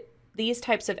that these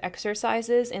types of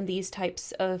exercises and these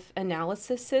types of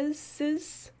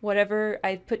analyses, whatever,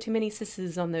 I put too many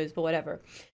sisses on those, but whatever.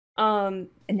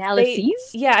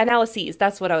 Analyses? Yeah, analyses,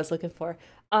 that's what I was looking for.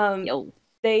 Um, Yo.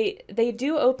 they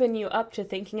do open you up to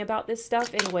thinking about this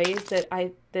stuff in ways that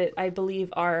I believe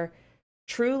are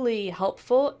truly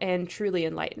helpful and truly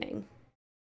enlightening.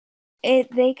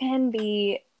 they can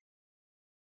be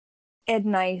a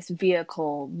nice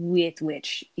vehicle with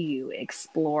which you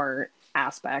explore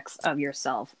aspects of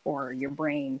yourself or your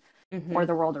brain Mm-hmm. or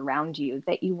the world around you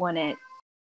that you wouldn't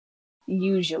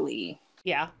usually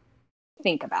Yeah.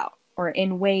 think about, or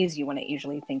in ways you wouldn't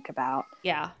usually think about.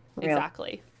 Yeah. Real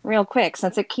Exactly. real quick,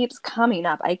 since it keeps coming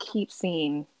up, I keep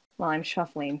seeing while I'm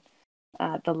shuffling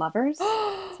the lovers.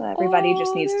 So everybody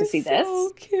just Oh, needs to they're see this.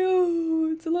 so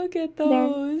cute. Look at They're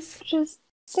those. just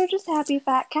they're just happy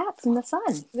fat cats in the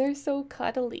sun. They're so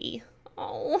cuddly.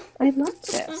 Oh. I love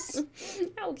this.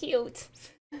 How cute.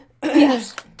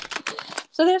 Yes.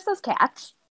 So there's those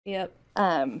cats. Yep.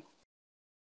 Um,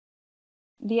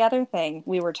 the other thing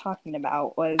we were talking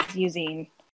about was using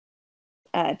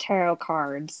tarot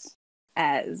cards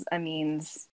as a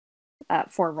means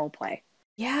for role play.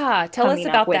 Yeah, tell us Coming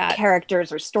up about with that.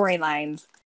 characters or storylines.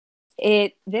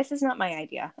 This is not my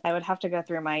idea. I would have to go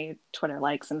through my Twitter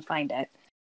likes and find it.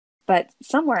 But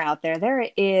somewhere out there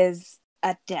is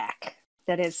a deck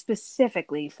that is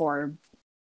specifically for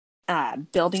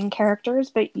building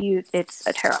characters, but it's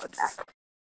a tarot deck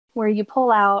where you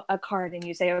pull out a card and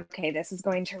you say, okay, this is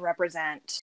going to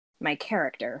represent my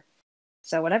character.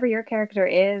 So whatever your character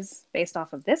is based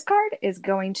off of this card is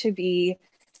going to be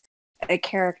a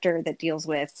character that deals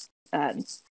with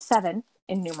 7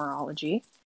 in numerology.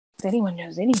 If anyone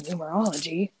knows any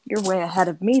numerology, you're way ahead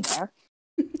of me there.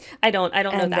 I don't know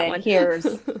And that then one. here's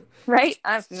right.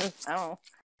 I don't know.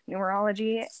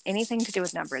 Numerology, anything to do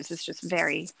with numbers is just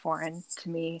very foreign to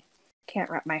me. Can't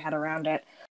wrap my head around it.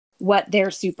 What they're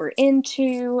super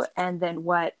into, and then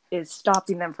what is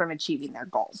stopping them from achieving their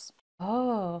goals.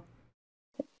 Oh.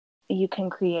 You can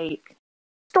create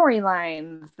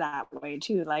storylines that way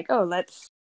too. Like, oh, let's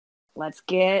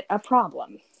get a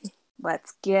problem.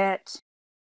 Let's get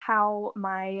how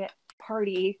my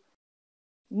party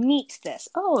meets this.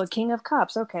 Oh, a King of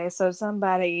Cups. Okay, so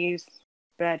somebody's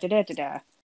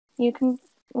You can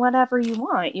whatever you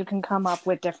want. You can come up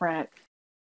with different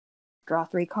draw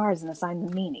 3 cards and assign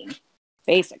them meaning,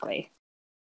 basically.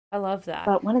 I love that.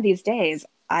 But one of these days,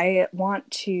 I want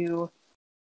to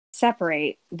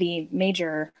separate the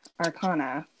major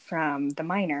arcana from the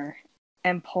minor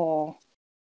and pull.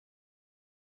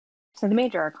 So the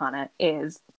major arcana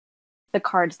is the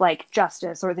cards like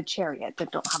Justice or the Chariot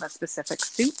that don't have a specific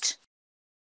suit.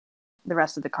 The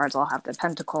rest of the cards all have the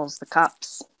Pentacles, the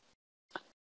Cups.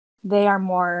 They are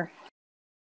more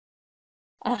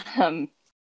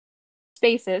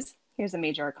spaces. Here's a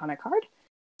major arcana card.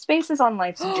 Spaces on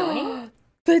life's journey.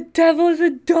 The devil is a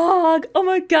dog. Oh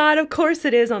my god, of course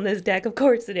it is on this deck. Of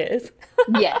course it is.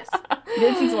 Yes.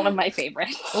 This is one of my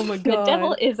favorites. Oh my The god.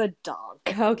 devil is a dog.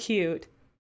 How cute.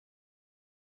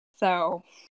 So,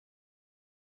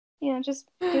 just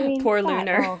doing Poor that.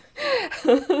 Lunar.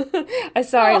 Oh. I'm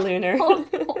sorry, Oh. Lunar.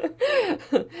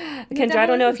 Kendra, I devil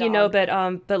don't know is if a you know,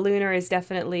 dog. but Lunar is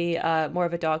definitely more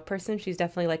of a dog person. She's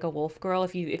definitely like a wolf girl.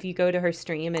 If you go to her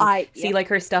stream and see Yep. like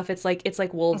her stuff, it's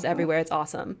like wolves everywhere. It's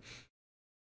awesome.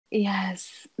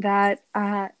 Yes, that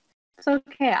it's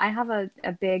okay. I have a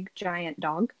big giant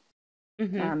dog.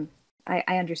 Mm-hmm.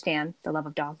 I understand the love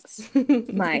of dogs.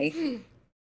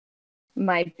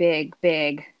 My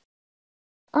big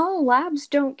oh, labs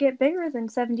don't get bigger than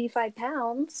 75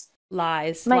 pounds.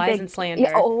 Lies big, and slander.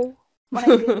 Yeah, oh my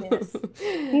goodness.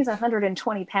 He's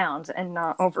 120 pounds and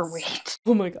not overweight.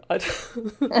 Oh my god.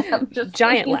 I'm just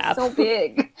giant he's lab. so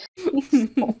big. He's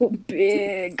so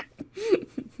big.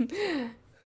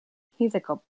 He's a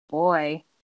good boy.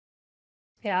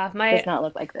 Yeah, Does not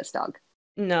look like this dog.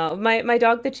 No, my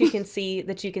dog that you can see in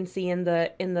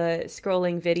the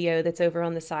scrolling video that's over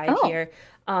on the side here.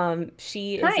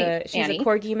 She's a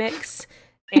corgi mix,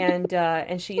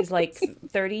 and she's like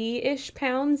 30-ish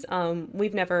pounds.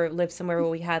 We've never lived somewhere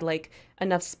where we had like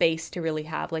enough space to really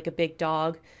have like a big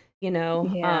dog,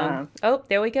 Yeah. Oh,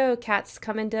 there we go. Cat's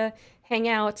coming to hang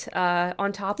out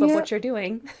on top of what you're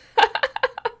doing.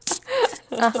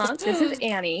 This is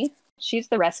Annie. She's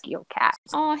the rescue cat.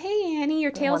 Oh, hey, Annie,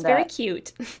 your tail's very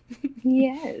cute.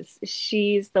 Yes,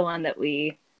 she's the one that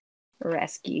we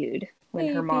rescued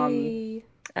when her mom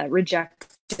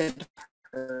rejected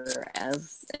her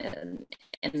as an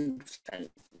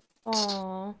infant.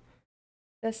 Oh,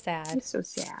 that's sad. It's so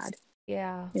sad.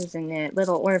 Yeah. Isn't it?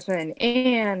 Little orphan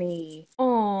Annie.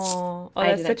 Oh,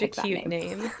 that's such a cute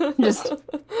name. Just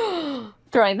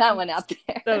throwing that one out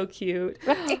there. So cute.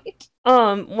 Right?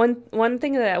 One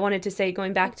thing that I wanted to say,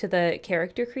 going back to the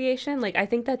character creation, like I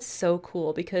think that's so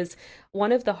cool because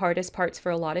one of the hardest parts for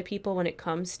a lot of people when it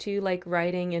comes to like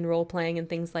writing and role playing and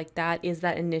things like that is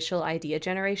that initial idea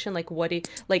generation. Like what do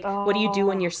you do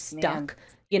when you're stuck? Man.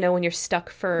 when you're stuck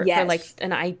for like Yes.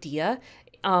 an idea.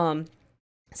 Um,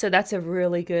 so that's a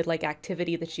really good like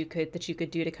activity that you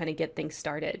could do to kind of get things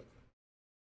started.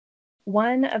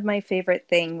 One of my favorite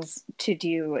things to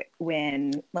do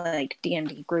when like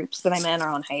D&D groups that I'm in are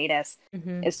on hiatus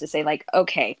Mm-hmm. is to say like,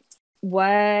 okay,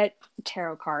 what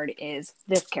tarot card is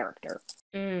this character?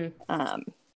 Mm. Um,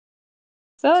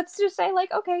 so let's just say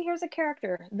like, okay, here's a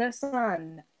character, the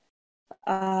sun.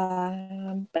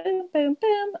 Boom, boom,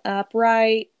 boom,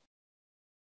 upright,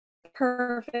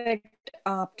 perfect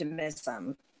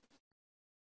optimism.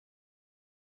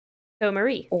 So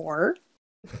Marie. Or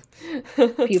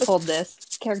if you pulled this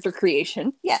character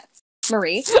creation, yes,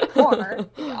 Marie. Or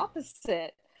the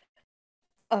opposite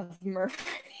of Marie,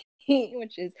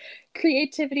 which is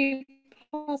creativity,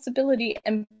 possibility,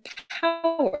 and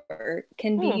power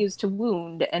can be Hmm. used to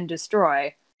wound and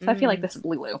destroy. So I feel like Mm. this is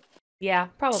Lulu. Yeah,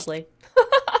 probably.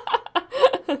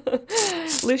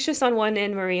 Lucius on one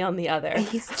end, Marie on the other.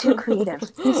 He's too creative.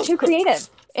 He's too creative.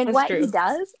 And That's what he true.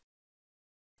 does,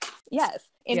 yes,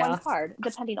 in one Yeah, card,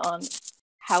 depending on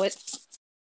how it's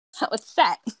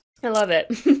set. I love it.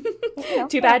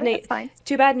 Too bad, Whatever, that's fine.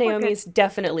 Too bad We're Naomi good. is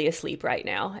definitely asleep right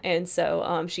now, and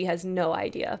so she has no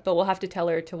idea. But we'll have to tell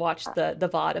her to watch the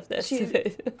VOD of this so She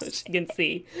that she can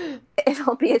see.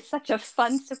 It'll be such a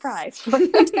fun surprise for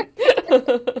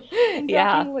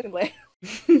Yeah. dropping Lulu.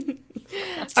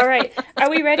 All right. Are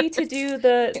we ready to do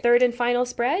the third and final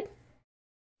spread?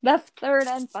 The third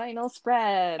and final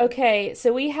spread. Okay,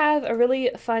 so we have a really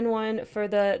fun one for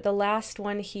the last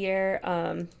one here.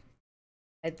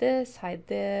 Hide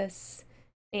this,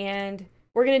 and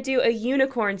we're gonna do a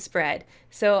unicorn spread.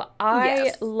 So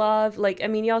I Yes. love, like, I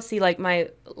mean, y'all see like my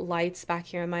lights back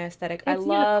here in my aesthetic. I It's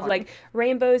love unicorn. like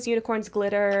rainbows, unicorns,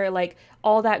 glitter, like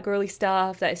all that girly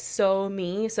stuff. That is so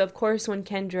me. So of course, when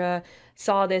Kendra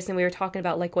saw this and we were talking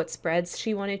about like what spreads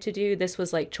she wanted to do, this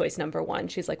was like choice number one.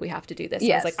 She's like, we have to do this.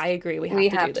 And I was like, Yes. I agree, we have We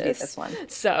to do have to do this. this one.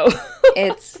 So,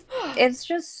 It's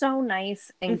just so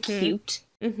nice and mm-hmm, cute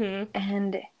mm-hmm,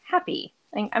 and happy.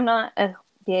 Like, I'm not a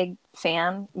big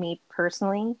fan, me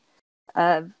personally,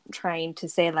 of trying to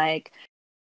say like,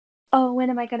 oh, when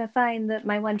am I gonna find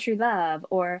my one true love?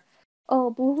 Or,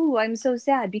 oh, boo-hoo, I'm so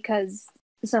sad because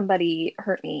somebody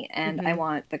hurt me and I mm-hmm,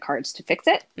 want the cards to fix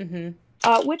it. mm-hmm.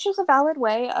 Which is a valid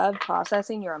way of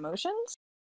processing your emotions.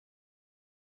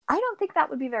 I don't think that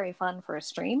would be very fun for a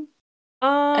stream.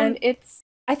 Um, And it's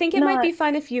I think it might be not,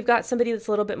 fun if you've got somebody that's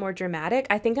a little bit more dramatic.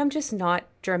 I think I'm just not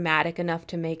dramatic enough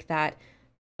to make that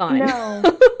fun.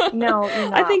 no, no, you're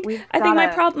I not. think We've I think gotta,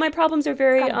 my problems are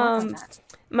very gotta work on that.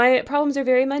 my problems are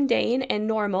very mundane and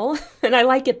normal, and I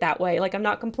like it that way. Like I'm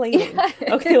not complaining. Yeah.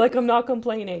 Okay, like I'm not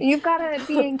complaining. You've gotta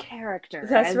be in character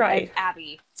That's as right.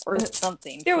 Abby or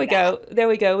something. There for we that. go. There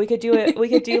we go. We could do it. We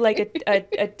could do like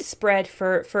a spread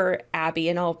for Abby,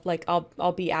 and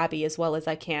I'll be Abby as well as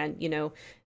I can.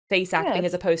 Face acting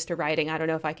as Yes, opposed to writing. I don't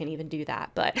know if I can even do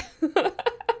that, but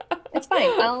it's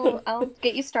fine. I'll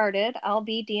get you started. I'll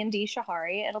be D&D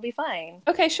Shahari. It'll be fine.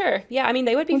 okay, sure. Yeah, I mean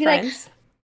they would be We'll be like, friends.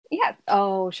 yeah.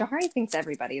 Oh, Shahari thinks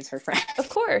everybody is her friend. Of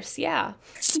course, yeah.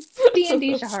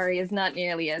 D&D Shahari is not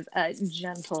nearly as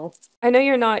gentle. I know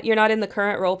you're not in the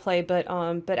current role play, but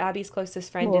Abby's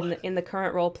closest friend Oh, in the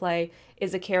current role play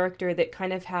is a character that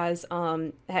kind of has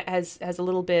a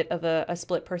little bit of a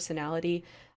split personality.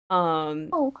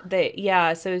 oh,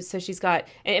 So she's got,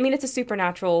 I mean it's a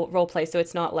supernatural role play, so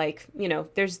it's not like,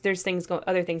 there's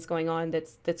other things going on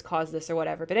that's caused this or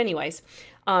whatever. But anyways,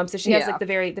 so she has like yeah. the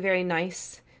very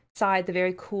nice side, the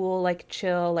very cool, like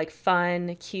chill, like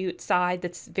fun, cute side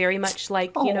that's very much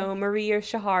like, Oh, Marie or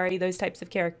Shahari, those types of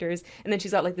characters. And then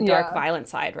she's got like the dark, yeah. violent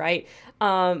side, right?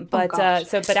 Oh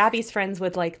gosh. But Abby's friends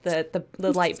with like the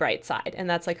light, bright side, and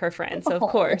that's like her friend. So of Oh,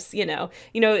 course,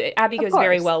 Abby of goes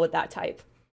very course. well with that type.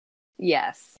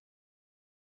 Yes.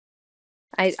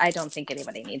 I don't think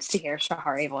anybody needs to hear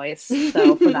Shahari voice,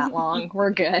 so for that long,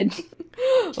 we're good.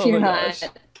 If Oh you're my not,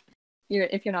 gosh.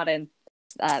 if you're not in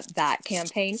that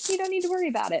campaign, you don't need to worry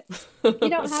about it. You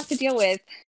don't have to deal with.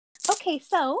 Okay,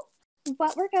 so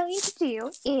what we're going to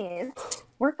do is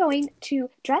we're going to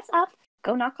dress up,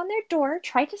 go knock on their door,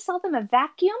 try to sell them a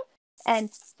vacuum, and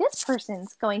this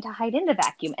person's going to hide in the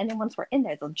vacuum. And then once we're in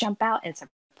there, they'll jump out and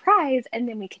surprise, and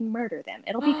then we can murder them.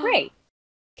 It'll be great.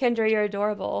 Kendra, you're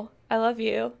adorable. I love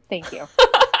you. Thank you.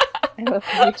 I love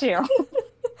you too.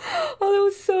 Oh, that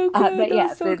was so good. But That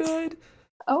was yes, so good.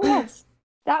 oh yes,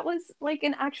 that was like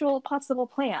an actual possible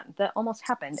plan that almost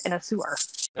happened in a sewer.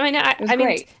 I mean, It was I mean,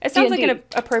 great. it D sounds and like an D.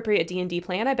 appropriate D&D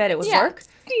plan. I bet it would Yeah, work.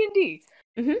 D&D.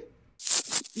 Hmm.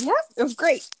 Yep, it was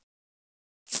great.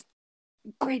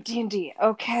 Great D&D.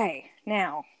 Okay,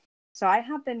 now So I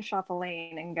have been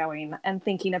shuffling and going and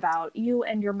thinking about you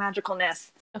and your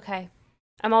magicalness. Okay.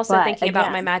 I'm also But thinking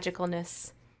about my again,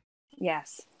 magicalness.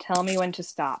 yes, tell me when to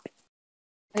stop.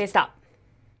 Okay, stop.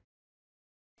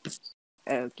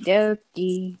 Okie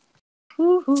dokie.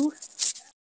 Woo-hoo.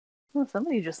 Oh,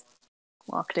 somebody just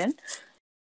walked in.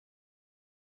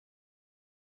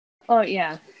 Oh,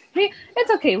 yeah. Hey, it's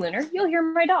okay, Lunar. You'll hear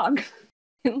my dog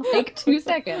in like 2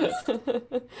 seconds.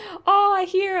 Oh, I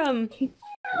hear him.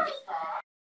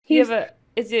 He's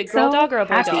Is it a girl so dog or a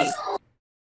boy happy. dog?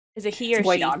 Is it he or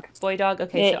Boy she? dog. Boy dog?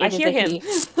 Okay, so I It is hear a him. he.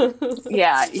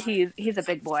 Yeah, he's a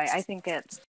big boy. I think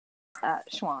it's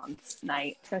Schwann's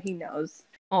night, so he knows.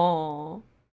 Oh.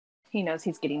 He knows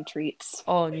he's getting treats.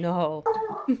 Oh no.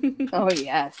 Oh,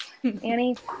 yes.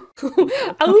 Annie?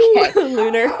 Oh,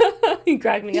 Lunar. You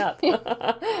cracked me up.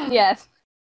 Yes.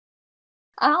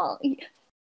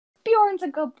 Bjorn's a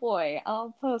good boy.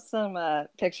 I'll post some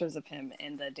pictures of him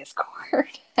in the Discord.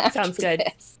 Sounds good.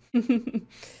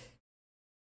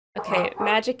 Okay,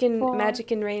 magic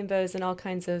and rainbows and all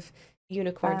kinds of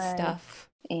unicorn stuff.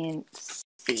 And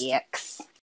 6.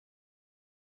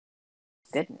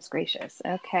 Goodness gracious.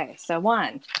 Okay, so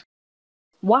 1.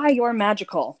 Why you're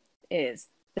magical is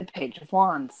the Page of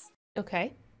Wands.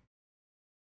 Okay.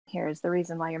 Here's the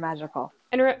reason why you're magical.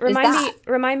 And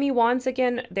remind me, wands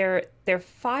again. They're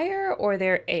fire or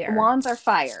they're air? Wands are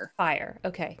fire. Fire.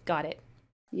 Okay, got it.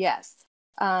 Yes.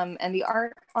 And the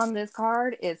art on this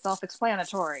card is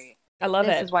self-explanatory. I love it.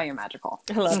 This is why you're magical.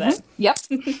 I love it. Yep.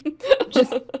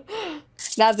 Just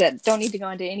that's it. Don't need to go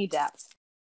into any depth.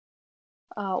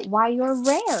 Why you're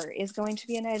rare is going to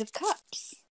be a Knight of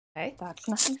Cups. Okay. That's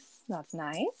nice. That's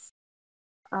nice.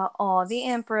 The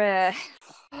Empress.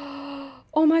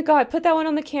 Oh my god, put that one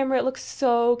on the camera. It looks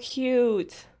so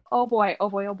cute. Oh boy, oh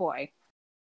boy, oh boy.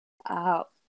 Oh,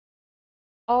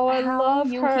 I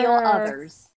love you her. heal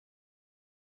others.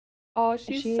 Oh,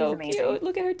 she's so amazing. cute.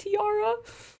 Look at her tiara.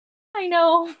 I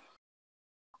know.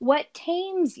 What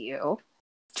tames you?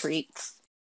 Treats.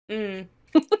 I'll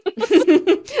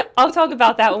talk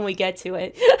about that when we get to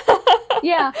it.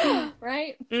 Yeah,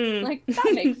 right? Like,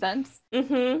 that makes sense.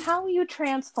 Mm-hmm. How you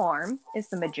transform is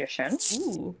the Magician.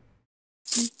 Ooh.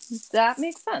 That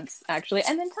makes sense, actually.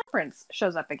 And then Temperance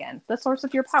shows up again, the source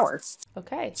of your power.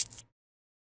 Okay.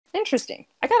 Interesting.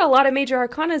 I got a lot of major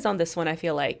arcanas on this one, I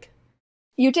feel like.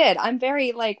 You did. I'm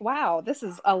very like, wow, this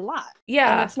is a lot.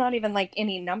 Yeah. And it's not even like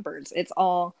any numbers. It's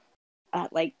all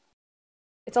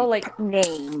it's all like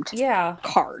named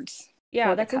cards.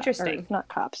 Yeah, that's interesting. Not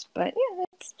cups, but yeah,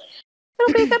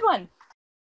 it'll be a good one.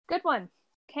 Good one.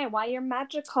 Okay, why you're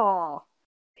magical?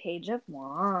 Page of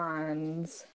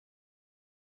Wands.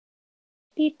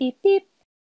 Beep, beep, beep.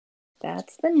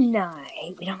 That's the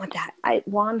 9. We don't want that.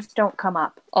 Wands don't come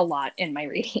up a lot in my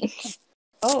readings.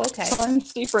 Oh, okay. So I'm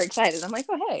super excited. I'm like,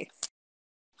 oh, hey.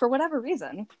 For whatever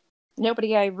reason,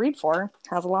 nobody I read for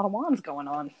has a lot of wands going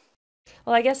on.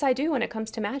 Well, I guess I do when it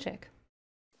comes to magic.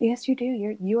 Yes, you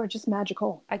do. You are just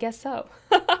magical. I guess so.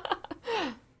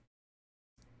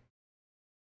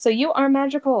 So you are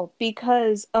magical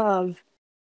because of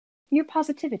your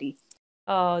positivity.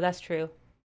 Oh, that's true.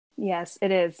 Yes,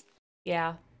 it is.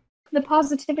 Yeah. The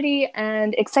positivity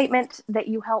and excitement that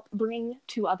you help bring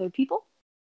to other people.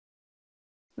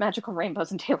 Magical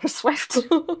rainbows and Taylor Swift.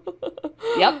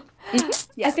 Yep. Yes.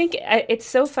 I think it's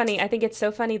so funny. I think it's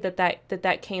so funny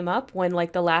that came up when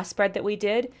like the last spread that we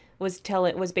did was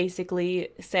basically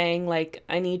saying like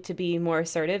I need to be more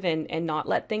assertive and not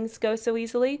let things go so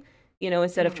easily,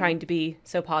 instead of trying to be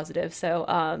so positive. So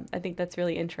I think that's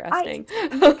really interesting.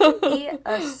 You can be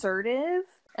assertive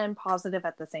and positive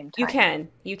at the same time.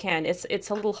 You can. It's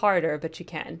a little harder, but you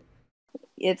can.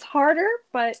 It's harder,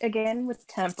 but again, with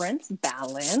temperance,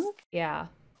 balance. Yeah.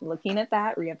 Looking at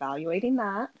that, reevaluating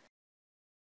that.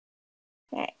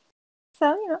 Okay.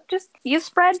 So, you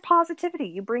spread positivity.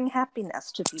 You bring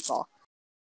happiness to people.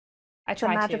 I try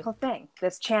to. It's a magical thing,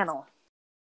 this channel.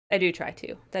 I do try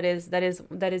to. That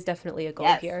is definitely a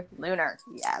goal here. Lunar.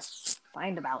 Yes.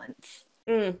 Find a balance.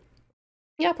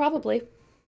 Yeah, probably.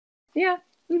 Yeah.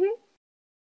 Mm-hmm.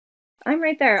 I'm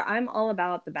right there. I'm all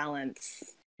about the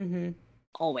balance. Mm-hmm.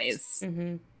 Always.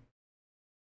 Mm-hmm.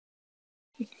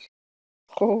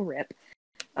 Oh, rip.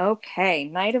 Okay,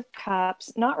 Knight of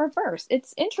Cups, not reversed.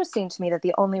 It's interesting to me that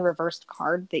the only reversed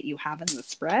card that you have in the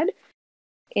spread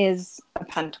is a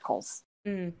Pentacles.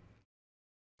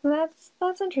 That's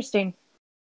interesting.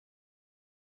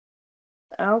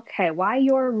 Okay, why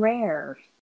you're rare?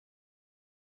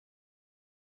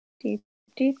 Deep,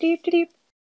 deep, deep, deep.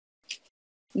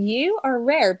 You are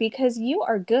rare because you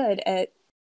are good at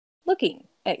looking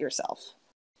at yourself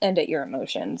and at your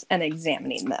emotions and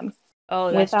examining them. Oh,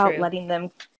 that's without true. letting them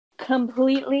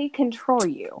completely control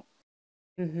you.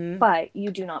 Mm-hmm. But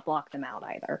you do not block them out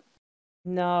either.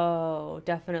 No,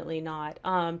 definitely not.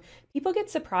 People get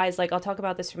surprised, like I'll talk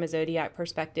about this from a zodiac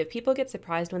perspective. People get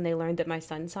surprised when they learn that my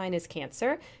sun sign is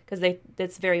Cancer because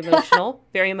that's very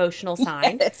emotional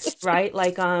sign, Yes. right?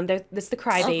 Like that's the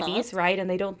Uh-huh. crybabies, right? And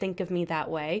they don't think of me that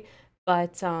way.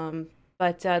 But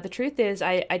the truth is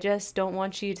I just don't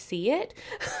want you to see it.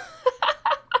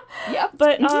 Yep.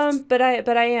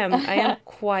 I am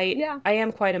quite Yeah.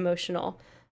 emotional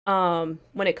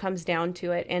when it comes down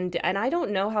to it. And I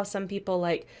don't know how some people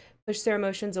like push their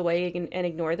emotions away and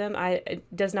ignore them. It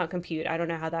does not compute. I don't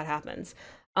know how that happens.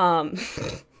 Um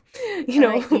you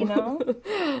I, you know,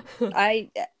 know. I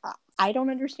I don't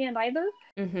understand either,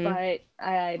 Mhm. but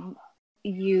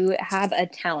you have a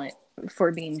talent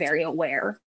for being very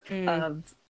aware Mm.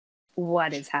 of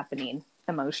what is happening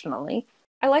emotionally.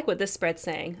 I like what this spread's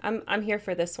saying. I'm here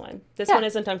for this one. This one Yeah,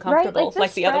 isn't right? Like uncomfortable this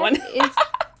like the other spread one. is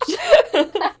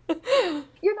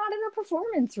you're not in a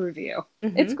performance review.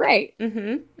 It's Mhm. great.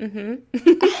 Mhm.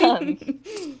 Um,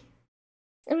 Mhm.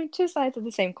 I mean, two sides of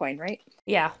the same coin, right?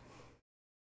 Yeah.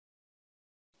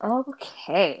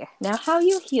 Okay, now how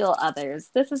you heal others.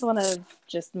 This is one of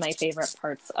just my favorite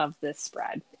parts of this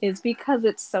spread, is because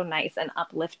it's so nice and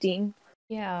uplifting,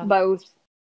 Yeah. both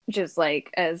just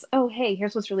like as, oh, hey,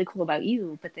 here's what's really cool about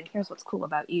you, but then here's what's cool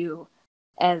about you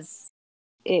as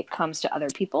it comes to other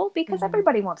people, because Mhm.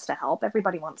 everybody wants to help,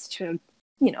 everybody wants to,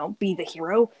 be the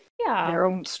hero, Yeah. their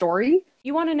own story.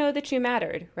 You want to know that you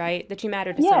mattered, right? That you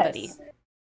matter to somebody. Yes.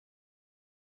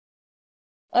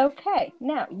 Okay,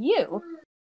 now you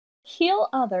heal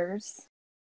others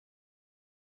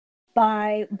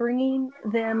by bringing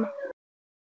them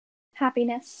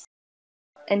happiness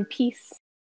and peace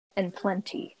and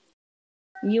plenty.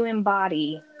 You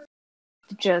embody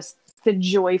just the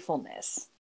joyfulness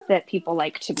that people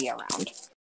like to be around,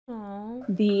 Oh.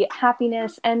 the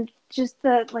happiness and just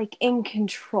the like in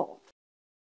control.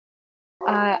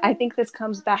 I think this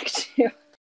comes back to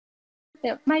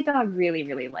my dog really,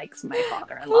 really likes my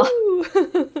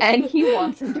father-in-law, and he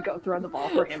wants him to go throw the ball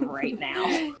for him right now.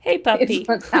 Hey, Is puppy.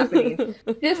 what's happening.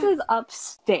 This is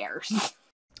upstairs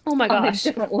Oh my on a gosh.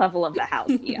 different level of the house.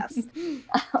 Yes, he's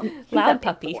a Loud big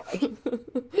puppy. boy.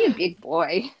 He's a big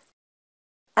boy.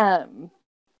 Um,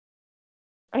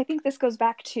 I think this goes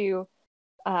back to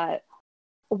uh,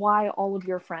 why all of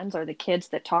your friends are the kids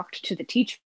that talked to the Oh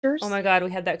teachers. my God,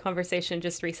 we had that conversation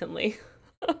just recently.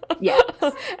 Yes.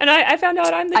 And I found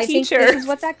out I'm the I think this teacher. is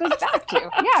what that goes back to.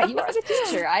 Yeah, you are the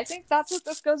teacher. I think that's what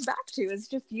this goes back to. Is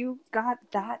just you got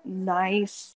that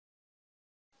nice,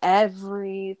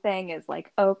 everything is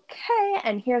like, okay,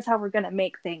 and here's how we're going to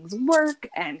make things work,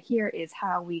 and here is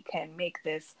how we can make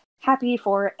this happy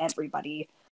for everybody.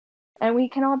 And we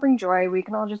can all bring joy. We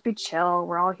can all just be chill.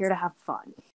 We're all here to have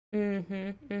fun.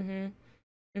 Mhm. Mhm.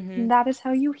 Mhm. And that is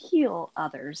how you heal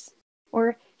others.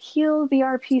 Or heal the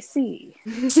RPC,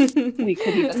 we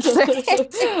could even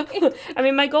say. I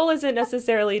mean, my goal isn't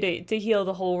necessarily to heal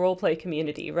the whole role play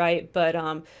community, right? But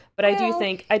Well,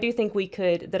 I do think we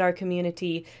could that our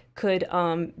community could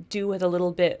do with a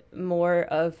little bit more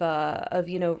of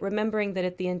remembering that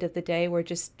at the end of the day we're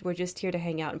just here to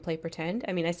hang out and play pretend.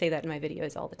 I mean, I say that in my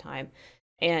videos all the time.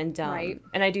 right.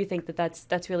 And I do think that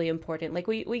that's really important. Like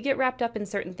we get wrapped up in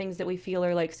certain things that we feel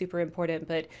are like super important,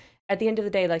 but at the end of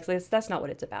the day, like that's not what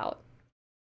it's about.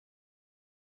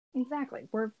 Exactly.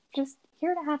 We're just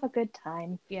here to have a good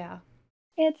time. Yeah.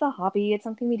 It's a hobby, it's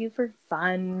something we do for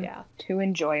fun, Yeah. to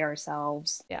enjoy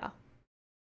ourselves. Yeah.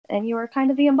 And you are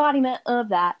kind of the embodiment of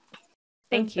that. Dun,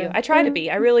 Thank you. dun, I try to dun.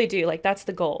 be. I really do. Like that's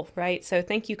the goal, right? So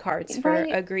thank you, cards, for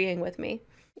Right? agreeing with me.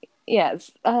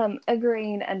 Yes.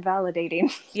 Agreeing and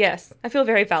validating. Yes, I feel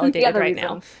very The validated other right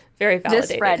now. reason Very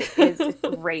this validated.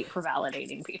 spread is great for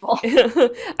validating people.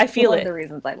 I feel One of the it.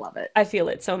 reasons I love it. I feel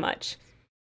it so much.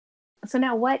 So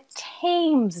now what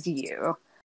tames you?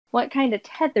 What kind of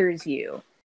tethers you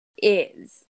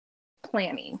is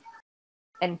planning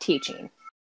and teaching,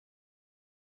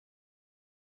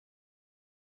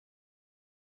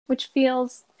 which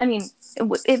feels, I mean,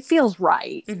 it feels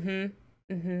right Mhm.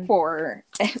 Mhm. for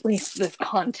at least this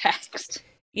context.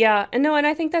 Yeah, and no, and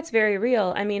I think that's very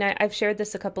real. I mean, I've shared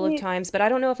this a couple of Yeah. times, but I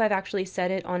don't know if I've actually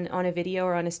said it on a video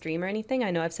or on a stream or anything.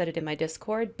 I know I've said it in my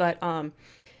Discord, but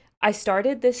I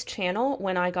started this channel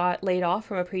when I got laid off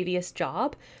from a previous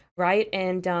job, right?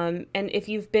 And if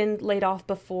you've been laid off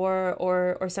before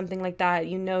or something like that,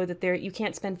 you know that you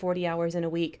can't spend 40 hours in a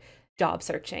week job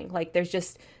searching. Like there's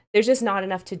just not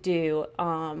enough to do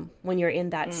when you're in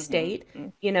that state, Mm-hmm.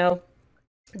 you know?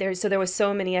 there was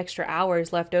so many extra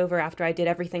hours left over after I did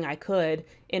everything I could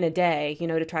in a day,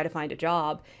 to try to find a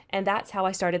job. And that's how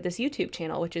I started this YouTube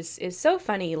channel, which is so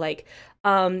funny. Like,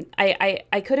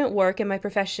 I couldn't work, and my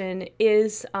profession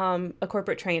is a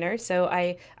corporate trainer. So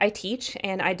I teach,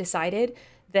 and I decided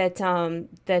that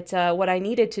what I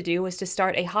needed to do was to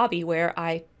start a hobby where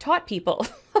I taught people.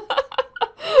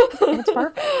 It's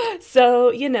perfect.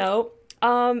 So,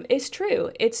 it's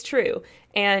true. It's true.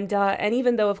 And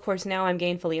even though, of course, now I'm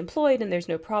gainfully employed and there's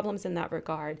no problems in that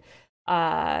regard,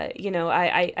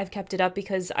 I've kept it up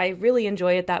because I really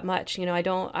enjoy it that much.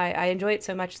 I enjoy it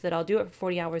so much that I'll do it for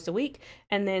 40 hours a week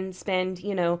and then spend,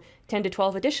 10 to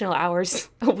 12 additional hours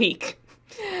a week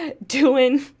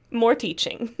doing more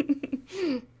teaching.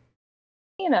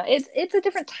 It's a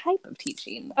different type of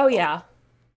teaching. Oh, yeah.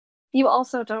 You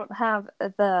also don't have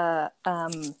the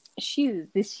shoes.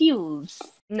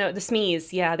 No, the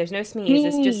smees. Yeah, there's no smees.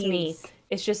 It's just me. Sneeze.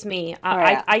 It's just me. Oh,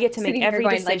 yeah. I get to make Sitting here every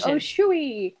going like, oh, decision.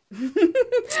 shooey,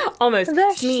 Almost.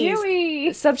 the Sneeze.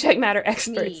 shooey. Subject matter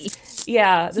experts.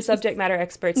 Yeah, the subject matter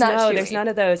experts. Not No, there's shooey. none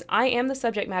of those. I am the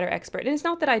subject matter expert. And it's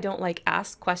not that I don't like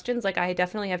ask questions. Like, I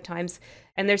definitely have times,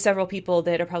 and there's several people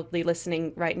that are probably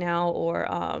listening right now or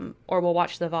will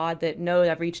watch the VOD that know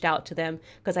I've reached out to them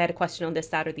because I had a question on this,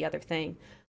 that, or the other thing.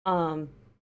 Um,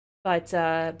 but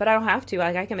I don't have to.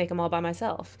 Like, I can make them all by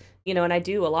myself. And I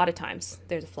do a lot of times.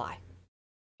 There's a fly.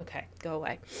 Okay, go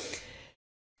away.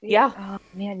 Yeah. Oh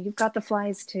man, you've got the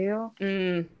flies too.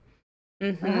 Mm.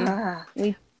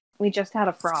 Mm-hmm. We just had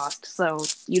a frost, so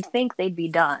you'd think they'd be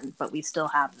done, but we still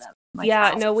have them. Like,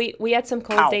 Yeah, how? no, we had some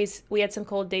cold How? days. We had some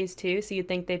cold days too, so you'd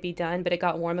think they'd be done, but it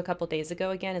got warm a couple days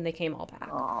ago again and they came all back.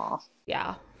 Oh,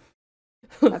 Yeah.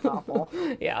 that's awful.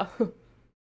 Yeah.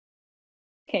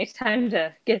 Okay, it's time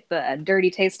to get the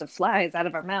dirty taste of flies out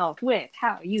of our mouth with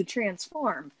how you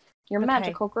transform. Your Okay.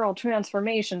 magical girl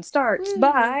transformation starts Woo.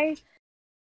 by.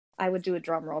 I would do a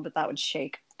drum roll, but that would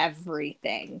shake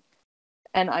everything.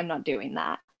 And I'm not doing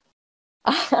that.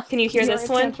 Can you hear Your this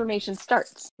one? transformation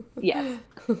starts. Yes.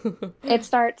 It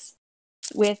starts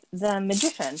with the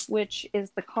Magician, which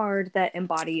is the card that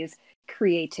embodies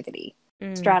creativity,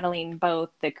 straddling both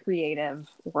the creative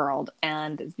world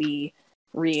and the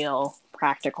real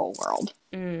practical world.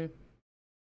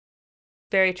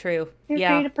 Very true. You're a Yeah.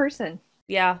 creative person.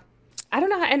 Yeah. I don't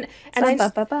know how, and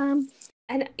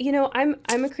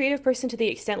I'm a creative person to the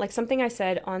extent, like something I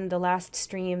said on the last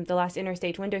stream, the last Inner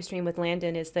Stage Window stream with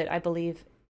Landon, is that I believe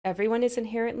everyone is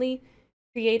inherently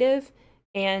creative,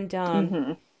 and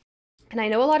and I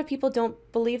know a lot of people don't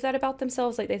believe that about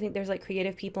themselves. Like, they think there's like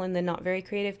creative people and then not very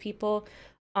creative people.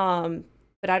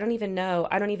 But I don't even know.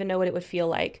 I don't even know what it would feel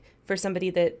like for somebody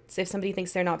if somebody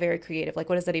thinks they're not very creative. Like,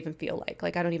 what does that even feel like?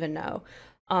 Like, I don't even know.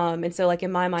 And so, like,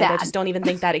 in my mind, I just don't even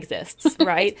think that exists,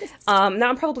 right? Now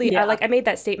I'm probably, I made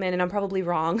that statement and I'm probably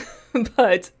wrong,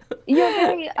 but you're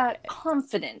very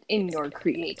confident in your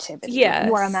creativity. Yes.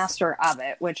 You are a master of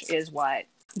it, which is what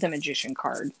the Magician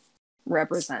card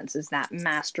represents, is that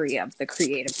mastery of the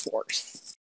creative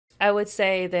force. I would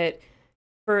say that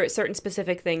for certain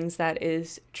specific things, that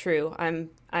is true. I'm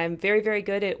very, very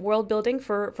good at world building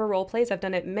for role plays. I've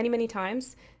done it many, many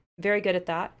times. Very good at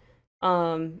that.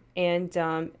 And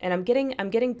I'm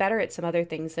getting better at some other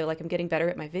things. So, like, I'm getting better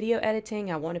at my video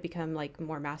editing. I want to become like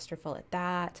more masterful at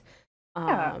that.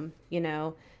 Been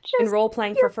role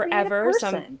playing for forever, so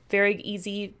I'm very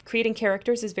easy. Creating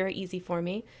characters is very easy for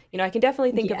me. I can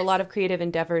definitely think of a lot of creative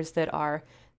endeavors that are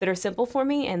simple for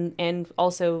me, and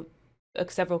also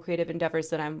several creative endeavors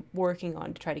that I'm working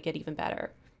on to try to get even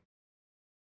better.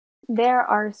 There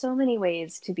are so many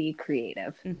ways to be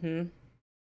creative. Mm-hmm.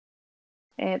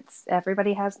 It's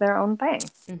everybody has their own thing.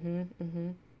 Mm-hmm.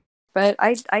 Mm-hmm. But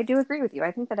I do agree with you.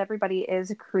 I think that everybody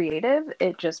is creative.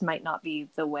 It just might not be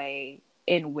the way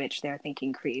in which they're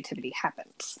thinking creativity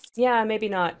happens. Yeah, maybe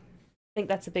not. I think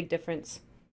that's a big difference.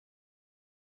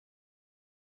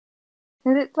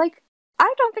 And it's like,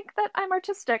 I don't think that I'm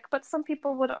artistic, but some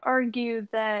people would argue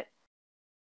that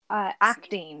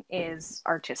acting is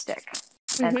artistic.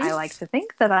 Mm-hmm. And I like to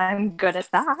think that I'm good at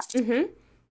that. Mm-hmm.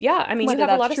 Yeah, I mean, whether you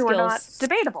have a lot of skills. Or not,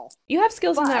 debatable. You have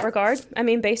skills in that regard. I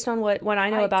mean, based on what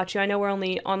I know about you, I know we're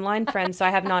only online friends, so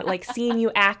I have not like seen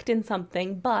you act in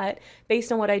something. But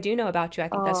based on what I do know about you, I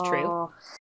think that's true.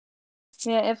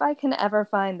 Yeah, if I can ever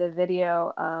find the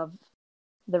video of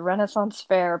the Renaissance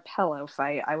Fair pillow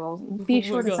fight, I will be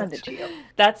sure to send it to you.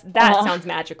 That sounds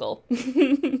magical.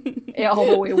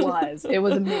 It was. It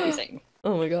was amazing.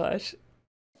 Oh my gosh.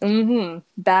 Mm-hmm.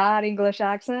 Bad English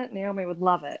accent. Naomi would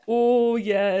love it. Oh,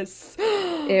 yes.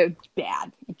 It's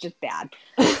bad. Just bad.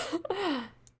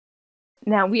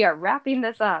 Now we are wrapping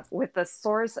this up with the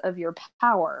source of your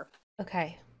power.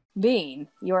 Okay. being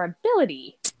your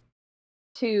ability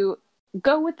to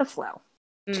go with the flow,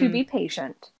 to Mm. be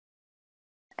patient,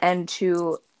 and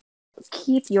to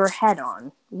keep your head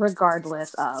on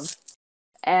regardless of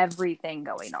everything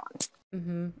going on.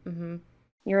 Mm-hmm. Mm-hmm.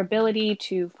 Your ability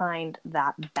to find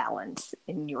that balance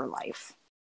in your life.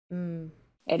 Mm.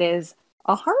 It is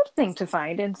a hard thing to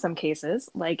find in some cases,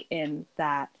 like in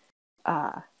that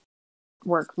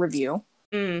work review,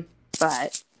 Mm.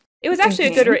 but It was actually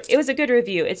it was a good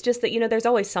review. It's just that, there's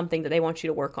always something that they want you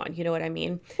to work on. You know what I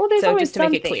mean? well, there's So always just to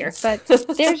make it something, clear.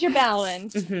 but there's your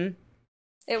balance. Mm-hmm.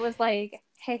 It was like,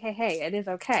 hey, it is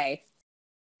okay.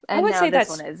 I And would now say this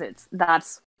one is,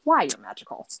 that's why you're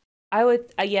magical. I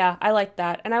would, yeah, I like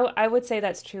that. And I would say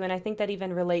that's true. And I think that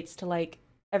even relates to like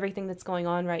everything that's going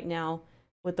on right now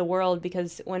with the world,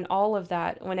 because when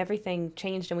everything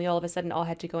changed and we all of a sudden all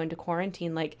had to go into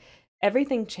quarantine, like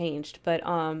everything changed. But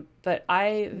Yes.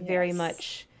 I very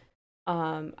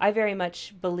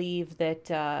much believe that,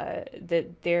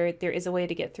 that there is a way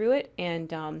to get through it.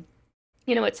 And,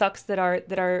 it sucks that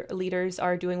our leaders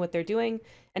are doing what they're doing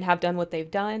and have done what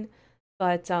they've done,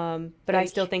 but I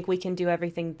still Like, think we can do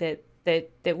everything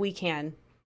that we can,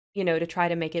 to try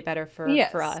to make it better for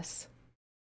yes. us.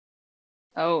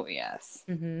 Oh, yes.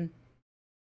 Mm-hmm.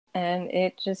 And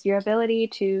it's just your ability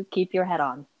to keep your head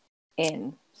on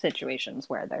in situations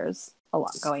where there's a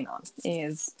lot going on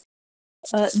is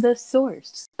the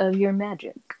source of your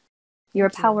magic, your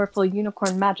Thank you. powerful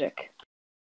unicorn magic.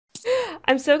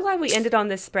 I'm so glad we ended on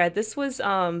this spread. This one's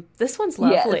Yes.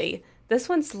 lovely. This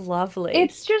one's lovely.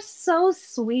 It's just so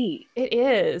sweet. It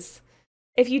is.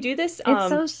 If you do this, It's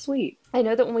so sweet. I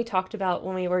know that when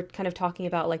we were kind of talking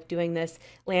about like doing this,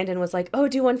 Landon was like, "Oh,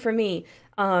 do one for me."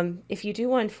 If you do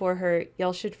one for her,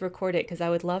 y'all should record it because I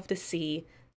would love to see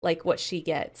like what she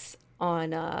gets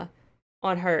on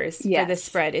hers for this Yes.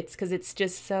 spread. It's because it's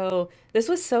just so. This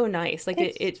was so nice. Like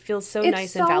it feels so It's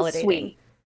nice and so validating. sweet.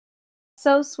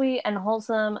 So sweet and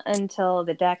wholesome until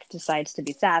the deck decides to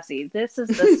be sassy. This is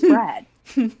the spread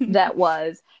that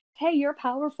was, hey, you're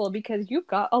powerful because you've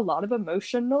got a lot of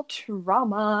emotional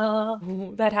trauma.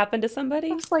 Ooh, that happened to I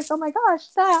somebody? was like, oh my gosh,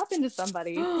 that happened to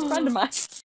somebody, a friend of mine.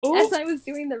 As Oh, I was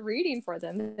doing the reading for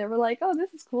them, they were like, oh,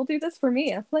 this is cool, do this for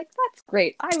me. I was like, that's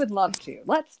great. I would love to.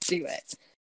 Let's do it.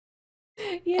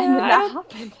 And yeah. then that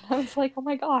happened. I was like, oh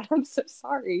my God, I'm so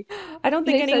sorry. I don't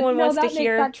think They said, anyone no, wants to that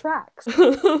hear. tracks.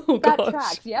 Oh That gosh.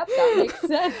 tracks. Yep, that makes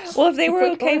sense. Well, if they I was were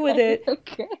like, okay all with right, it,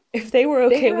 okay. if they were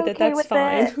They okay were with it, okay that's with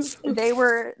fine. it. They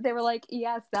were like,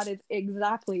 yes, that is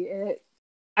exactly it.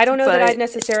 I don't know that I'd But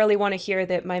necessarily want to hear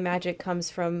that my magic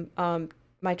comes from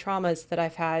my traumas that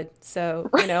I've had. So,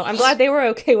 I'm glad they were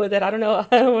okay with it. I don't know.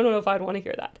 I don't know if I'd want to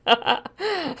hear that.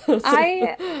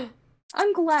 I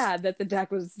I'm glad that the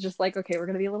deck was just like, okay, we're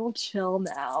gonna be a little chill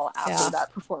now after Yeah.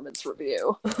 that performance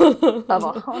review of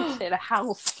a haunted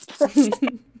house.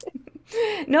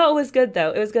 No, it was good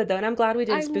though. It was good though. And I'm glad we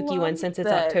did a I spooky one love since it's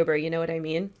that. October. You know what I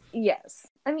mean? Yes,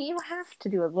 I mean you have to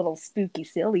do a little spooky,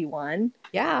 silly one,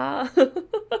 Yeah. as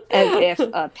if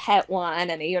a pet one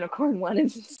and a unicorn one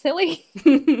is silly.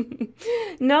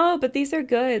 No, but these are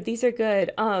good. These are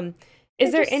good. Is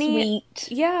They're there just any,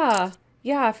 sweet. yeah,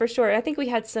 yeah, for sure. I think we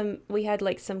had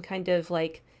like some kind of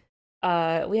like,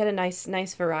 we had a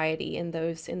nice variety in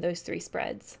those three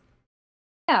spreads.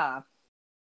 Yeah,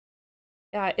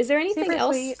 Is there anything super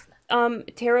sweet. else,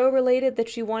 tarot related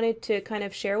that you wanted to kind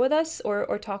of share with us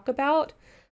or talk about,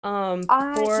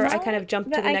 before I kind Not of jump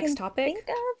to that the I next can topic? think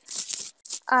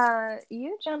of.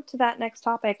 You jump to that next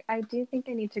topic. I do think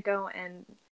I need to go and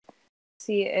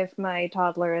see if my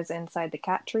toddler is inside the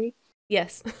cat tree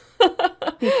Yes.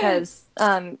 because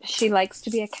she likes to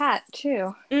be a cat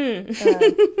too. Mm.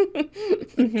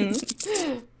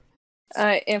 Mhm.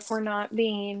 If we're not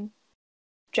being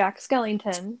Jack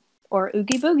Skellington or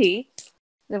Oogie Boogie,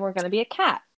 then we're going to be a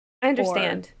cat I or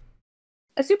understand.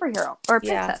 a superhero or a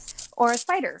Yeah. princess or a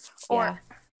spider Yeah. or.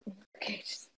 Okay,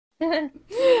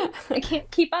 I can't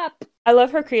keep up. I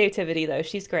love her creativity though.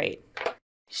 She's great.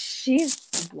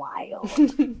 She's wild.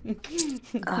 Let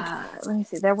me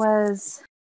see. There was.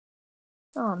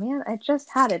 Oh man, I just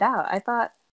had it out. I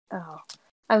thought. Oh,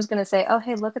 I was gonna say. Oh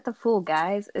hey, look at the Fool,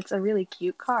 guys. It's a really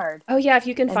cute card. Oh yeah, if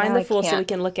you can And find now the I fool so we can't.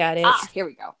 can look at it. Ah, here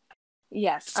we go.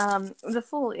 Yes. The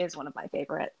Fool is one of my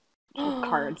favorite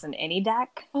cards in any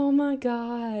deck, Oh my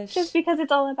just gosh. because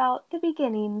it's all about the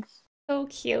beginnings So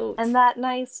cute. and that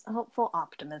nice, hopeful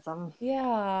optimism.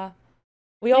 Yeah.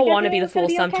 We all Like want to be the everything's gonna fool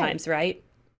be okay. sometimes, right?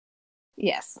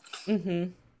 Yes.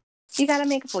 Mm-hmm. You gotta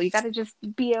make a fool. You gotta just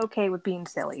be okay with being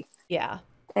silly. Yeah.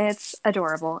 It's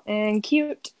adorable and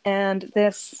cute, and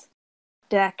this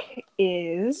deck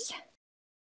is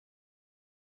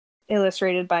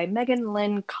illustrated by Megan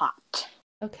Lynn Cott.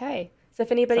 Okay. So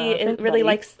if anybody So if really anybody,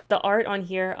 likes the art on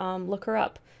here, look her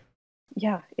up.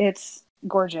 yeah, it's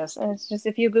gorgeous. And it's just,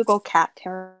 if you Google cat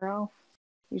tarot,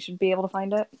 you should be able to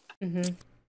find it. Mm-hmm.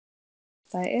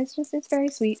 But it's very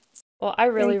sweet. Well, I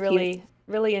Very really, cute.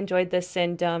 really enjoyed this,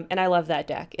 and I love that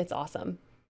deck. It's awesome.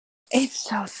 It's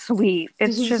so sweet.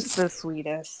 It's just the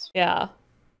sweetest. Yeah.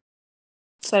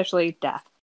 Especially Death,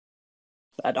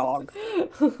 a dog.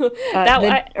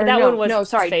 That one was no,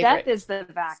 sorry. favorite. Death is the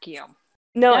vacuum.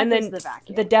 No, Death and then is the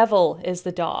vacuum. the devil is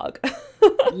the dog.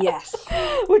 Yes.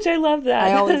 Which I love that.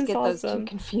 I always That's get awesome. those two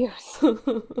confused.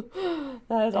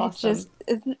 That is awesome.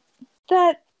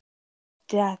 That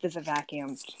Death is a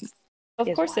vacuum.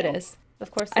 Of course it is. Of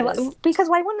course it is. Because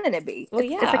why wouldn't it be? Well,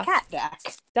 It's a cat deck.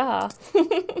 Duh.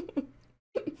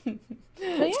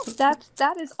 So yeah,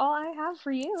 that is all I have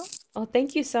for you. Well,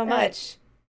 thank you so much.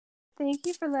 Thank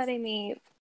you for letting me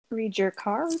read your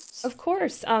cards. Of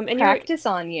course. And practice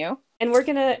on you. And we're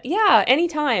gonna,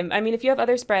 anytime. I mean, if you have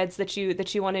other spreads that you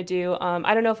want to do,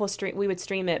 I don't know if we would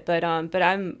stream it, but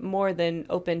I'm more than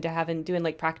open to doing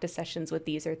like practice sessions with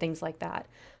these or things like that.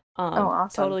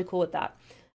 Awesome. Totally cool with that.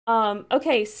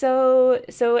 Okay, so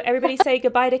everybody say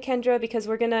goodbye to Kendra, because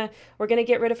we're gonna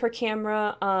get rid of her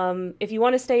camera. If you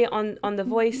want to stay on the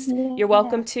voice, you're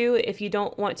welcome to. If you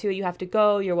don't want to, you have to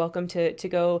go. You're welcome to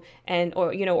go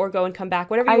or go and come back.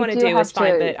 Whatever you want to do is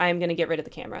fine, but I'm gonna get rid of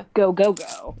the camera. Go.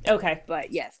 Okay.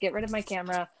 But yes, get rid of my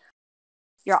camera.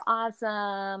 You're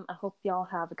awesome. I hope y'all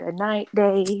have a good night,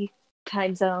 day.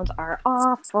 Time zones are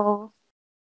awful.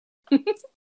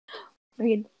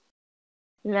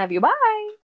 Love you. Bye.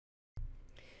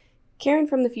 Karen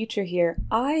from the future here.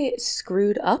 I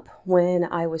screwed up when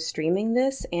I was streaming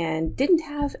this and didn't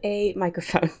have a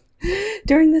microphone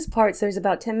during this part, so there's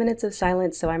about 10 minutes of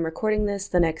silence, so I'm recording this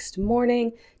the next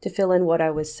morning to fill in what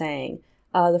I was saying.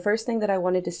 The first thing that I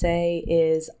wanted to say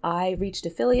is I reached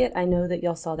affiliate. I know that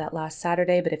y'all saw that last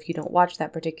Saturday, but if you don't watch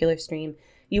that particular stream,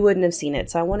 you wouldn't have seen it.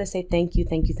 So I want to say thank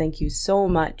you so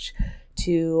much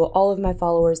to all of my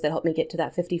followers that helped me get to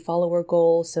that 50 follower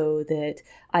goal so that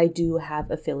I do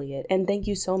have affiliate. And thank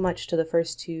you so much to the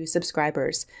first 2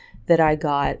 subscribers that I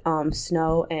got,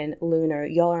 Snow and Lunar.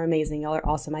 Y'all are amazing. Y'all are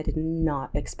awesome. I did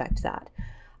not expect that.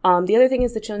 The other thing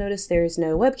is that you'll notice there's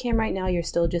no webcam right now. You're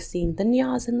still just seeing the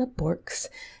nyas and the borks.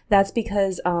 That's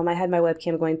because I had my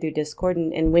webcam going through Discord,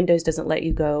 and Windows doesn't let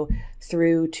you go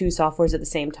through 2 softwares at the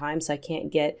same time, so I can't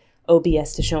get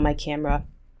OBS to show my camera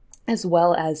as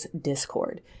well as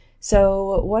Discord.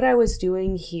 So what I was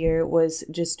doing here was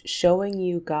just showing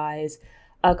you guys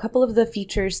a couple of the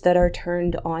features that are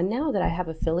turned on now that I have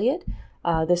affiliate.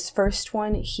 This first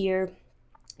one here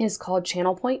is called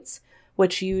Channel Points,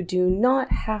 which you do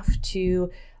not have to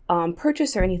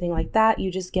purchase or anything like that.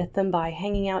 You just get them by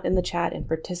hanging out in the chat and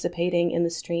participating in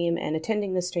the stream and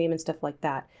attending the stream and stuff like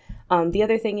that. The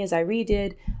other thing is I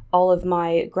redid all of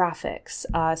my graphics.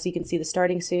 So you can see the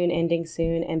starting soon, ending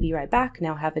soon, and be right back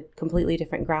now have a completely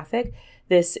different graphic.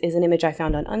 This is an image I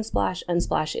found on Unsplash.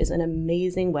 Unsplash is an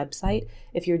amazing website.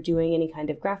 If you're doing any kind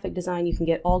of graphic design, you can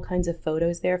get all kinds of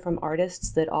photos there from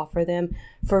artists that offer them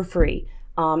for free.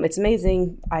 It's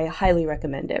amazing. I highly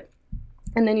recommend it.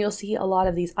 And then you'll see a lot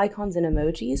of these icons and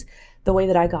emojis. The way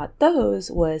that I got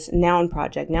those was Noun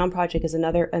Project. Noun Project is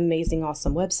another amazing,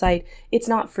 awesome website. It's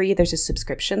not free. There's a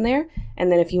subscription there.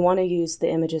 And then if you want to use the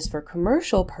images for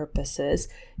commercial purposes,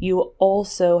 you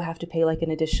also have to pay like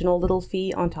an additional little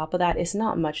fee on top of that. It's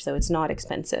not much though. It's not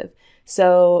expensive.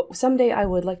 So someday I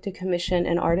would like to commission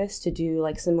an artist to do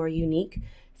like some more unique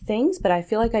things, but I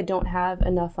feel like I don't have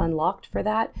enough unlocked for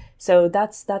that. So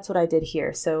that's what I did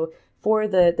here. So for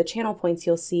the channel points,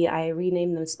 you'll see I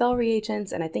renamed them spell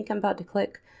reagents, and I think I'm about to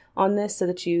click on this so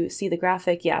that you see the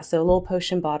graphic. Yeah, so a little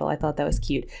potion bottle. I thought that was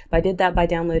cute. But I did that by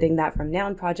downloading that from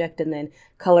Noun Project and then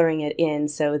coloring it in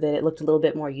so that it looked a little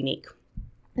bit more unique.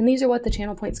 And these are what the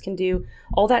channel points can do.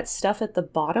 All that stuff at the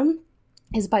bottom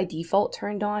is by default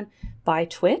turned on by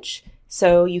Twitch.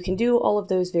 So you can do all of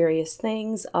those various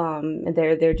things. And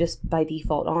they're just by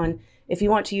default on. If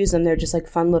you want to use them, they're just like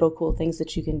fun little cool things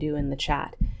that you can do in the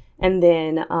chat. And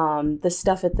then the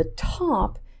stuff at the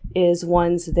top is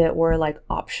ones that were like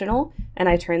optional, and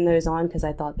I turned those on because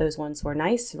I thought those ones were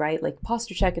nice, right? Like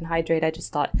posture check and hydrate. I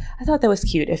thought that was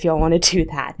cute if y'all want to do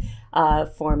that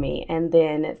for me. And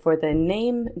then for the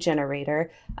name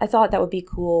generator, I thought that would be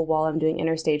cool while I'm doing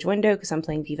Interstage Window because I'm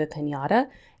playing Viva Pinata,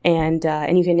 and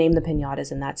you can name the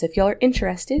pinatas in that. So if y'all are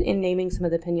interested in naming some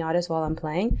of the pinatas while I'm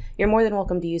playing, you're more than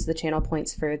welcome to use the channel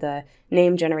points for the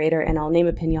name generator, and I'll name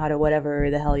a pinata whatever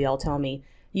the hell y'all tell me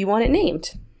you want it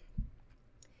named.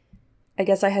 I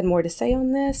guess I had more to say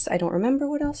on this. I don't remember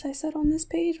what else I said on this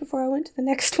page before I went to the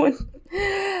next one.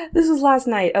 This was last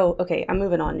night. Oh, okay. I'm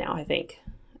moving on now, I think.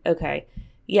 Okay.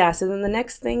 Yeah, so then the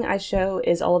next thing I show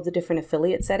is all of the different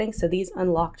affiliate settings. So these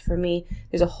unlocked for me.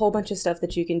 There's a whole bunch of stuff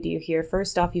that you can do here.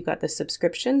 First off, you've got the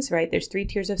subscriptions, right? There's 3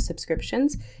 tiers of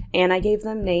subscriptions, and I gave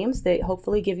them names that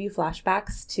hopefully give you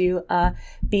flashbacks to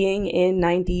being in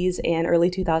 90s and early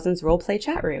 2000s roleplay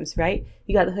chat rooms, right?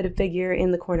 You got the hooded figure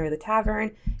in the corner of the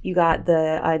tavern, you got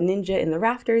the ninja in the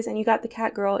rafters, and you got the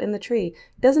cat girl in the tree.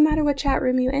 Doesn't matter what chat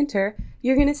room you enter,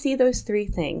 you're going to see those 3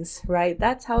 things, right?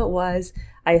 That's how it was.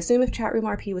 I assume if Chatroom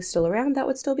RP was still around, that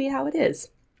would still be how it is.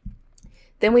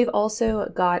 Then we've also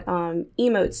got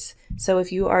emotes. So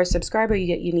if you are a subscriber, you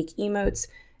get unique emotes.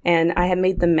 And I have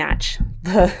made them match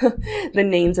the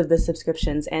names of the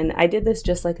subscriptions. And I did this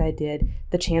just like I did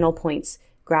the channel points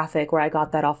graphic, where I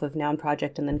got that off of Noun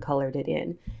Project and then colored it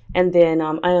in. And then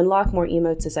I unlock more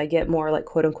emotes as I get more like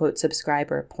quote unquote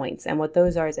subscriber points. And what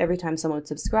those are is every time someone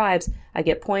subscribes, I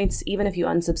get points. Even if you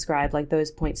unsubscribe, like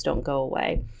those points don't go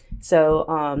away.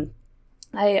 So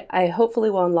I hopefully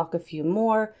will unlock a few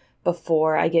more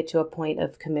before I get to a point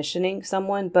of commissioning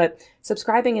someone, but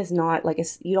subscribing is not like,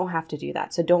 you don't have to do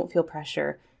that. So don't feel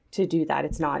pressure to do that.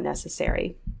 It's not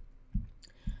necessary.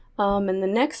 And the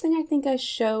next thing I think I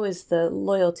show is the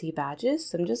loyalty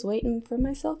badges. So I'm just waiting for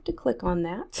myself to click on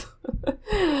that.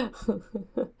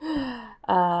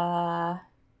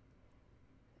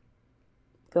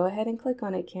 Go ahead and click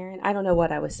on it, Karen. I don't know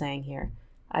what I was saying here.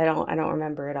 I don't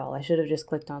remember at all. I should have just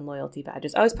clicked on loyalty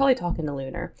badges. I was probably talking to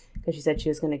Lunar because she said she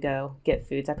was going to go get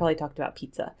foods. I probably talked about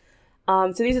pizza.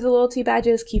 So these are the loyalty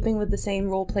badges, keeping with the same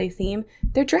roleplay theme.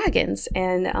 They're dragons,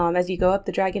 and as you go up,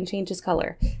 the dragon changes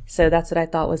color. So that's what I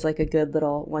thought was like a good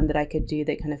little one that I could do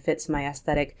that kind of fits my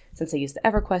aesthetic, since I use the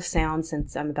EverQuest sound,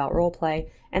 since I'm about roleplay.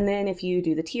 And then if you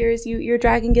do the tiers, your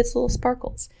dragon gets little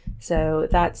sparkles. So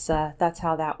that's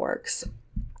how that works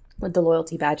with the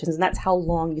loyalty badges, and that's how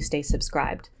long you stay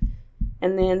subscribed.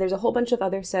 And then there's a whole bunch of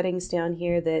other settings down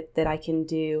here that I can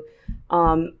do.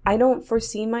 I don't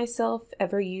foresee myself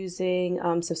ever using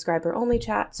subscriber only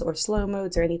chats or slow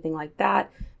modes or anything like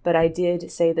that, but I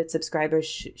did say that subscribers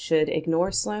should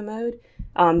ignore slow mode.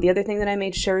 The other thing that I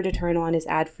made sure to turn on is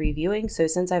ad-free viewing. So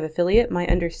since I have affiliate, my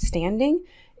understanding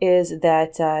is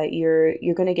that you're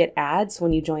going to get ads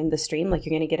when you join the stream. Like,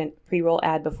 you're going to get a pre-roll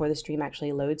ad before the stream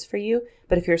actually loads for you.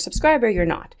 But if you're a subscriber, you're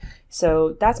not.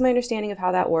 So that's my understanding of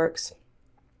how that works.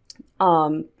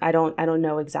 I don't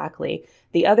know exactly.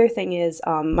 The other thing is,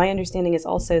 my understanding is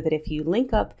also that if you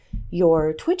link up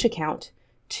your Twitch account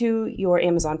to your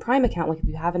Amazon Prime account, like if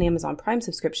you have an Amazon Prime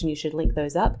subscription, you should link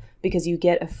those up, because you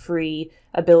get a free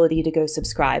ability to go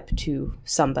subscribe to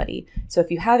somebody. So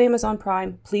if you have Amazon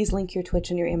Prime, please link your Twitch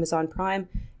and your Amazon Prime,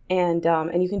 and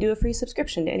you can do a free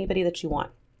subscription to anybody that you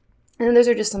want. And then those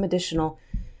are just some additional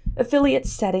affiliate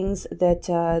settings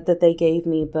that they gave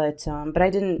me, but I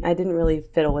didn't really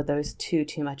fiddle with those too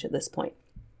much at this point.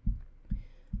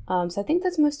 So I think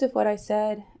that's most of what I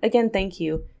said. Again, thank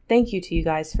you to you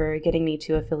guys for getting me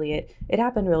to affiliate. It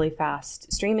happened really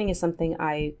fast. Streaming is something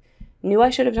I knew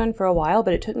I should have done for a while,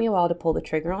 but it took me a while to pull the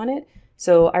trigger on it.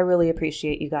 So I really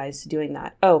appreciate you guys doing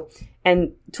that. Oh,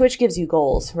 and Twitch gives you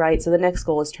goals, right? So the next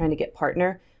goal is trying to get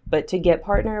partner, but to get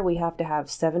partner, we have to have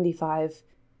 75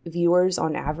 viewers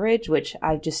on average, which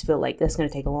I just feel like that's going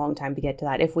to take a long time to get to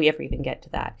that, if we ever even get to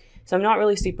that. So I'm not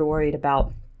really super worried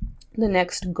about the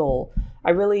next goal. I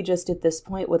really just at this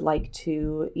point would like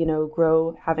to,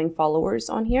 grow having followers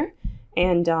on here,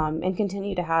 and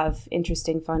continue to have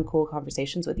interesting, fun, cool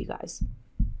conversations with you guys.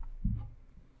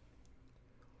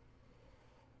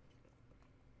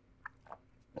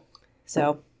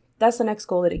 So that's the next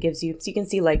goal that it gives you. So you can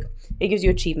see, like, it gives you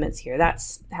achievements here.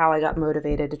 That's how I got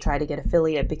motivated to try to get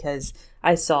affiliate, because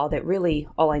I saw that really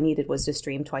all I needed was to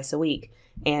stream twice a week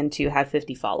and to have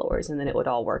 50 followers, and then it would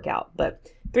all work out. But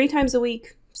 3 times a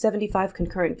week, 75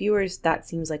 concurrent viewers, that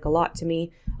seems like a lot to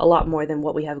me, a lot more than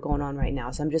what we have going on right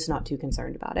now. So I'm just not too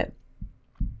concerned about it.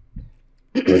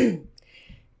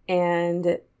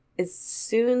 And as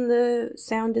soon the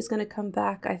sound is going to come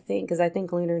back, I think, because I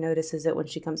think Lunar notices it when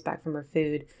she comes back from her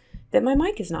food, that my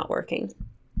mic is not working.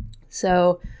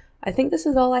 So I think this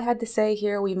is all I had to say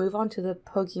here. We move on to the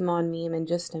Pokemon meme in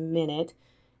just a minute.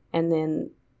 And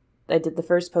then I did the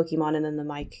first Pokemon, and then the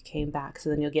mic came back. So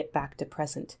then you'll get back to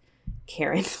present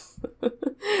Karen.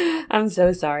 I'm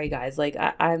so sorry, guys. Like,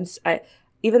 I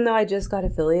even though I just got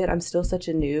affiliate, I'm still such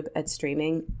a noob at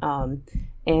streaming.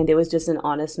 And it was just an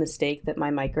honest mistake that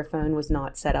my microphone was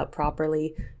not set up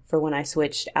properly for when I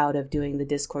switched out of doing the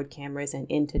Discord cameras and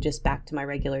into just back to my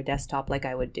regular desktop like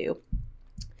I would do.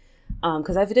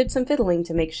 because I did some fiddling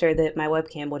to make sure that my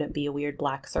webcam wouldn't be a weird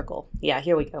black circle. Yeah,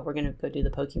 here we go. We're going to go do the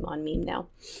Pokemon meme now.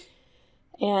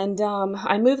 And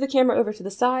I moved the camera over to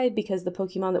the side because the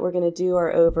Pokemon that we're going to do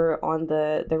are over on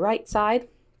the right side.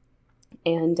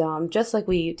 And just like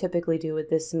we typically do with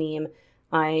this meme,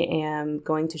 I am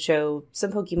going to show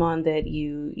some Pokemon that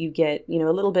you get, a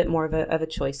little bit more of a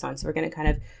choice on. So we're going to kind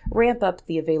of ramp up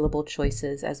the available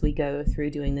choices as we go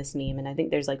through doing this meme. And I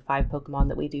think there's like 5 Pokemon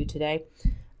that we do today.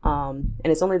 And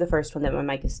it's only the first one that my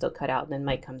mic is still cut out, and then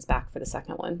Mike comes back for the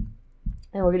second one.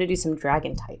 And we're going to do some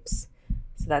dragon types.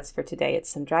 So that's for today. It's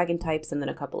some dragon types and then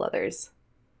a couple others.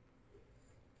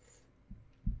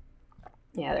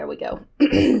 Yeah, there we go.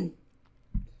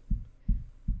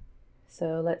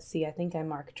 So let's see, I think I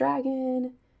mark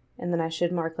dragon, and then I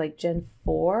should mark like Gen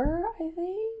 4, I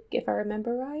think, if I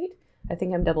remember right. I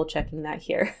think I'm double checking that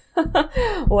here.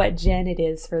 What gen it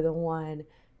is for the one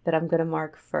that I'm going to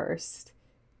mark first.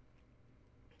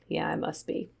 Yeah, I must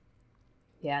be.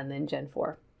 Yeah, and then Gen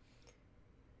 4.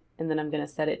 And then I'm going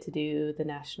to set it to do the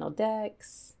national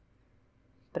dex.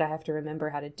 But I have to remember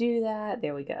how to do that.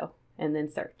 There we go. And then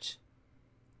search.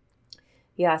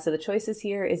 Yeah, so the choices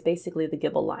here is basically the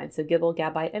Gible line. So Gible,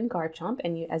 Gabite, and Garchomp.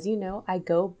 And as you know, I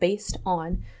go based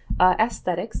on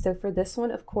aesthetics. So for this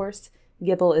one, of course,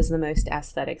 Gible is the most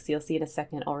aesthetic. So you'll see in a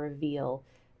second I'll reveal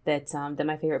that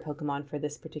my favorite Pokemon for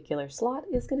this particular slot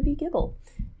is going to be Gible.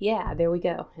 Yeah, there we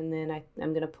go. And then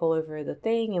I'm going to pull over the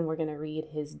thing and we're going to read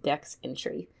his dex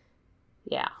entry.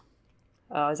 Yeah.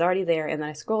 Oh, I was already there, and then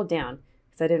I scrolled down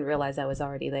because I didn't realize I was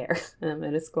already there. And I'm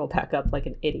going to scroll back up like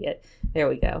an idiot. There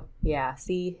we go. Yeah,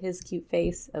 see his cute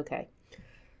face? Okay.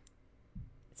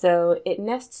 So it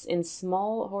nests in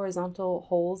small horizontal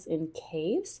holes in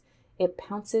caves. It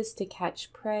pounces to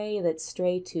catch prey that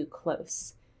stray too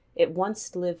close. It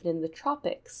once lived in the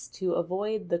tropics. To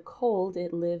avoid the cold,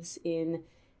 it lives in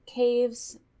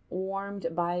caves warmed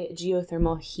by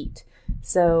geothermal heat.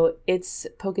 So its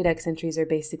Pokedex entries are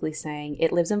basically saying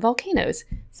it lives in volcanoes.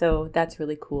 So that's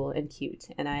really cool and cute.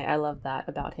 And I love that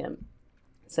about him.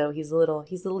 So he's a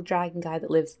little dragon guy that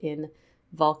lives in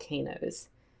volcanoes.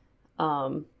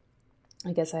 I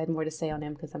guess I had more to say on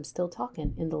him because I'm still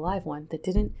talking in the live one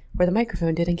where the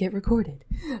microphone didn't get recorded.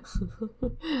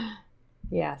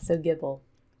 Yeah, so Gible.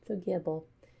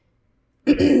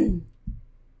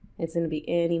 It's going to be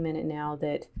any minute now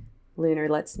that Lunar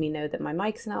lets me know that my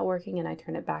mic's not working and I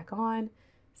turn it back on.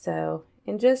 So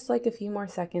in just like a few more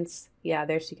seconds, yeah,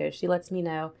 there she goes. She lets me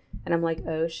know and I'm like,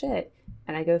 oh shit.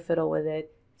 And I go fiddle with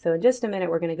it. So in just a minute,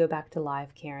 we're going to go back to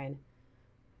live, Karen.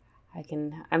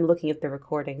 I'm looking at the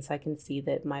recording so I can see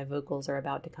that my vocals are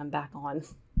about to come back on.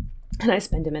 And I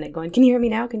spend a minute going, can you hear me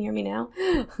now? Can you hear me now?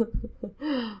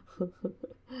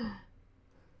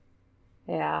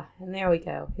 Yeah, and there we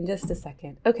go. In just a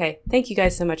second. Okay, thank you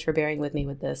guys so much for bearing with me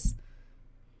with this.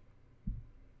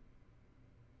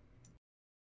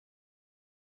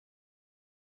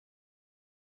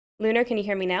 Lunar, can you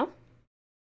hear me now?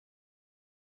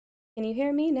 Can you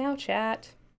hear me now, chat?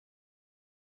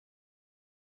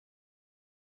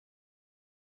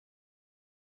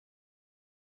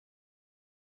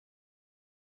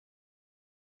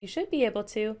 You should be able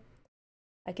to.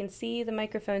 I can see the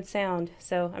microphone sound,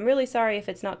 so I'm really sorry if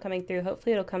it's not coming through.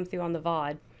 Hopefully it'll come through on the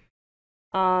VOD.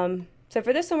 So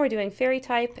for this one, we're doing Fairy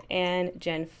type and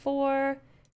Gen 4, and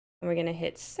we're gonna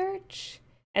hit search.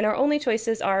 And our only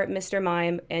choices are Mr.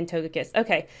 Mime and Togekiss.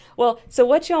 Okay, well, so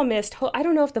what y'all missed, I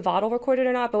don't know if the VOD will record it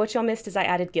or not, but what y'all missed is I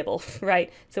added Gible,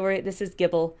 right? So this is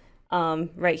Gible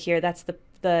right here. That's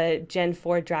the Gen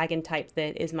 4 dragon type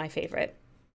that is my favorite.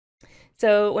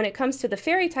 So when it comes to the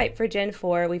Fairy type for Gen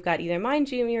 4, we've got either Mime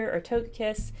Jr. or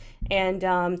Togekiss, and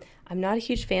I'm not a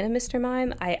huge fan of Mr.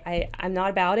 Mime. I'm not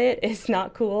about it. It's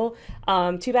not cool.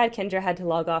 Too bad Kendra had to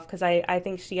log off because I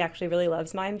think she actually really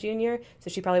loves Mime Jr., so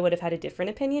she probably would have had a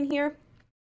different opinion here.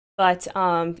 But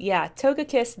yeah,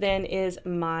 Togekiss then is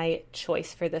my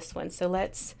choice for this one. So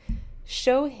let's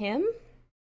show him.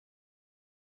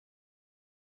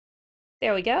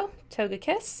 There we go,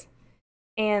 Togekiss.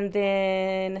 And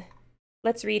then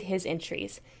let's read his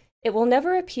entries. It will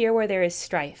never appear where there is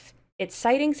strife. Its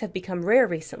sightings have become rare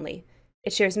recently.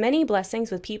 It shares many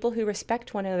blessings with people who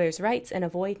respect one another's rights and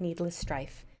avoid needless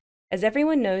strife. As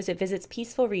everyone knows, it visits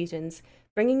peaceful regions,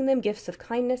 bringing them gifts of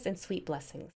kindness and sweet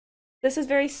blessings. This is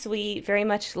very sweet, very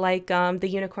much like the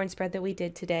unicorn spread that we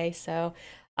did today. So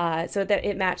that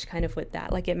it matched kind of with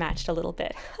that, like it matched a little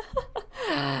bit.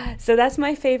 So that's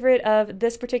my favorite of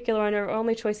this particular one. Our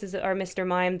only choices are Mr.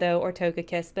 Mime, though, or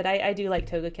Togekiss, but I do like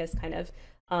Togekiss kind of.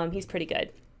 He's pretty good.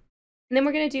 And then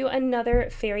we're going to do another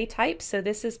Fairy type. So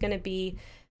this is going to be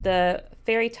the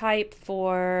Fairy type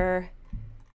for,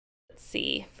 let's let's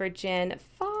see, for Gen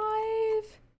 5,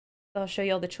 I'll show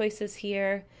you all the choices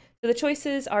here. So the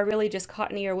choices are really just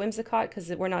Cottonee or Whimsicott because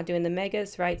we're not doing the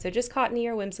megas, right? So just Cottonee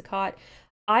or Whimsicott.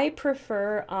 I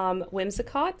prefer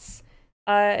Whimsicott's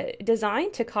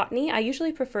design to Cottonee. I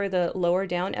usually prefer the lower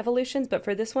down evolutions, but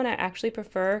for this one, I actually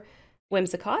prefer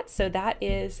Whimsicott. So that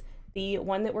is the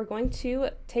one that we're going to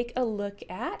take a look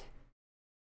at.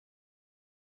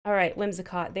 All right,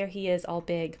 Whimsicott, there he is, all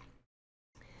big.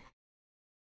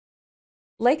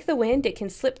 Like the wind, it can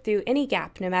slip through any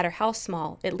gap, no matter how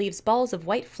small. It leaves balls of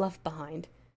white fluff behind.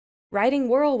 Riding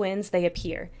whirlwinds, they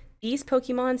appear. These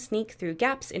Pokemon sneak through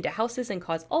gaps into houses and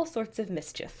cause all sorts of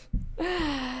mischief.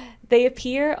 They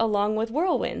appear along with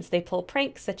whirlwinds. They pull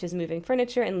pranks such as moving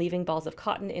furniture and leaving balls of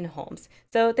cotton in homes.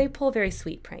 So they pull very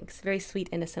sweet pranks, very sweet,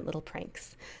 innocent little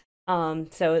pranks.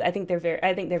 So I think they're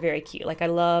very cute. Like I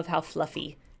love how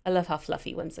fluffy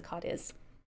Whimsicott is.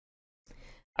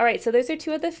 All right, so those are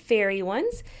two of the fairy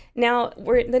ones. Now,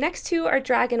 the next two are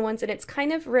dragon ones, and it's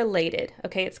kind of related,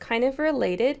 okay? It's kind of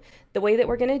related. The way that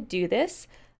we're going to do this,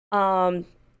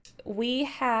 we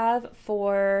have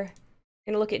going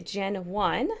to look at Gen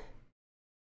 1.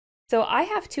 So I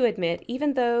have to admit,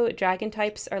 even though dragon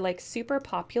types are like super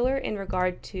popular in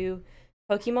regard to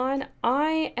Pokemon,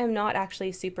 I am not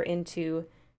actually super into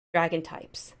dragon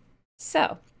types.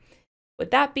 So,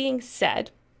 with that being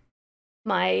said,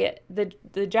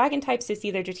 the dragon types is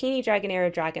either Dratini, Dragonair,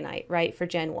 or Dragonite, right, for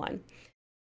Gen 1.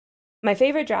 My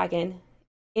favorite dragon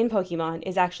in Pokemon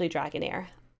is actually Dragonair.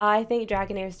 I think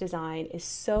Dragonair's design is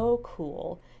so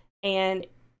cool, and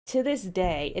to this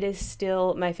day, it is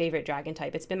still my favorite dragon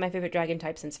type. It's been my favorite dragon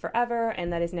type since forever,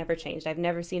 and that has never changed. I've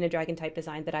never seen a dragon type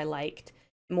design that I liked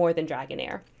more than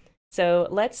Dragonair. So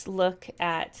let's look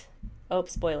at, oh,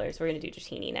 spoilers, we're going to do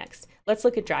Dratini next. Let's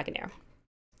look at Dragonair.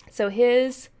 So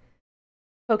his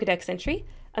Pokedex entry: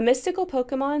 a mystical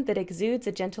Pokemon that exudes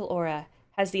a gentle aura,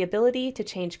 has the ability to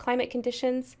change climate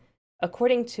conditions.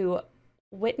 According to a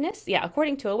witness,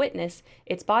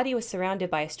 its body was surrounded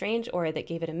by a strange aura that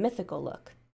gave it a mythical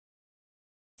look.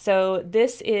 So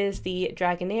this is the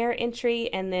Dragonair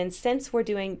entry, and then since we're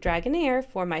doing Dragonair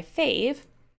for my fave,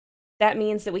 that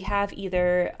means that we have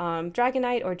either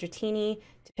Dragonite or Dratini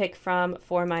to pick from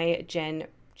for my Gen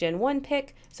 1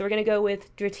 pick. So we're going to go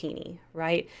with Dratini,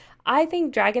 right? I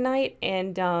think Dragonite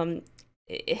and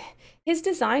his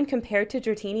design compared to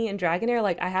Dratini and Dragonair,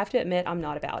 like I have to admit, I'm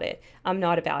not about it.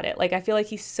 Like I feel like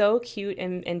he's so cute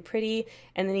and pretty,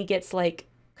 and then he gets like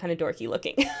kind of dorky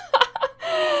looking.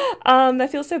 I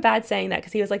feel so bad saying that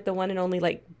because he was like the one and only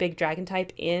like big dragon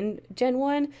type in Gen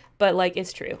 1, but like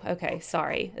it's true. Okay,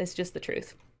 sorry. It's just the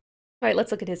truth. All right,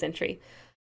 let's look at his entry.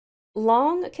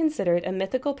 Long considered a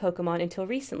mythical Pokemon until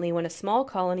recently when a small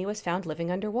colony was found living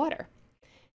underwater.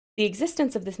 The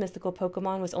existence of this mystical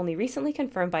Pokemon was only recently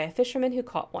confirmed by a fisherman who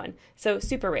caught one. So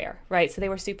super rare, right? So they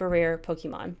were super rare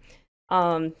Pokemon.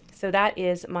 So that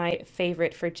is my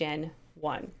favorite for Gen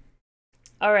 1.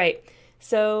 All right.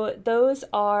 So those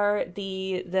are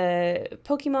the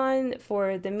Pokemon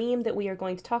for the meme that we are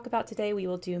going to talk about today. We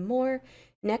will do more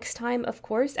next time, of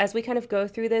course. As we kind of go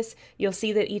through this, you'll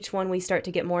see that each one we start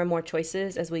to get more and more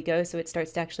choices as we go, so it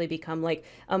starts to actually become like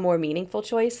a more meaningful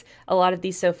choice. A lot of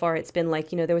these so far, it's been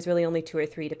like, there was really only 2 or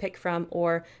 3 to pick from,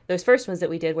 or those first ones that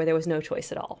we did where there was no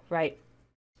choice at all, right?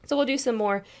 So we'll do some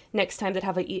more next time that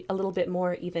have a little bit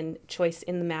more even choice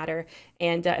in the matter,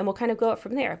 and we'll kind of go up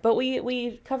from there. But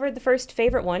we covered the first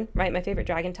favorite one, right? My favorite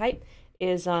dragon type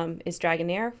is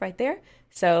Dragonair right there.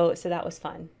 So that was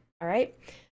fun. All right.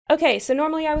 Okay, so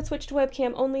normally I would switch to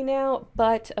webcam only now,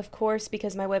 but of course,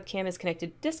 because my webcam is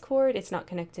connected to Discord, it's not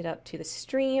connected up to the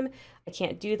stream. I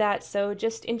can't do that, so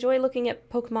just enjoy looking at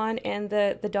Pokemon and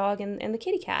the dog and the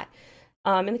kitty cat,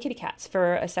 and the kitty cats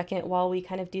for a second while we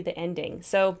kind of do the ending.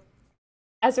 So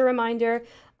as a reminder,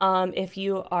 if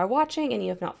you are watching and you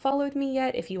have not followed me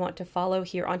yet, if you want to follow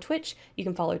here on Twitch, you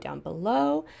can follow down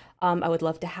below. I would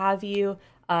love to have you.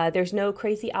 There's no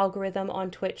crazy algorithm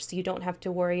on Twitch, so you don't have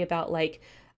to worry about like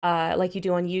you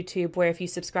do on YouTube, where if you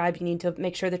subscribe, you need to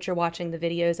make sure that you're watching the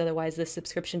videos. Otherwise, the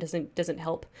subscription doesn't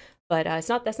help. But that's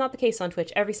not the case on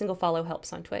Twitch. Every single follow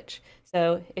helps on Twitch.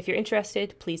 So if you're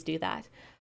interested, please do that.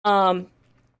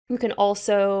 You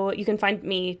can find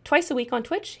me twice a week on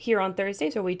Twitch here on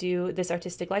Thursdays, where we do this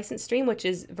artistic license stream, which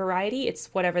is variety. It's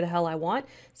whatever the hell I want.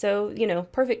 So,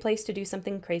 perfect place to do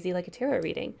something crazy like a tarot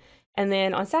reading. And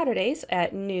then on Saturdays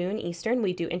at noon Eastern,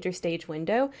 we do Interstage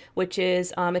Window, which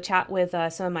is a chat with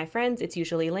some of my friends. It's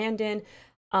usually Landon.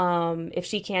 If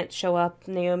she can't show up,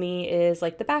 Naomi is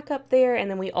like the backup there. And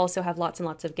then we also have lots and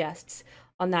lots of guests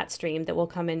on that stream that will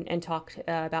come in and talk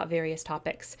about various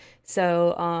topics.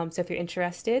 So, so if you're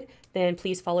interested, then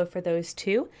please follow for those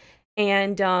too.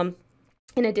 And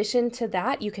in addition to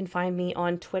that, you can find me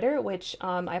on Twitter, which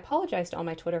I apologize to all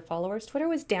my Twitter followers. Twitter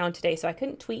was down today, so I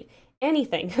couldn't tweet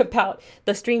anything about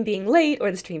the stream being late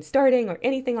or the stream starting or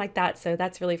anything like that. So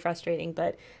that's really frustrating,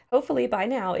 but hopefully by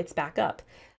now it's back up.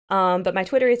 But my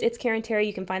Twitter is It's Karen Terry.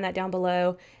 You can find that down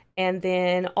below. And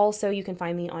then also you can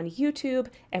find me on YouTube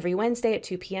every Wednesday at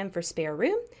 2 p.m. for Spare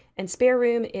Room. And Spare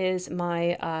Room is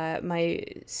my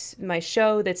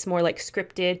show that's more like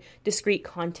scripted, discrete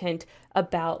content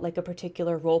about like a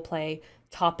particular role play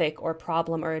topic or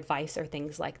problem or advice or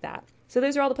things like that. So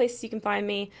those are all the places you can find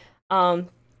me.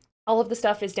 All of the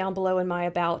stuff is down below in my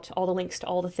about, all the links to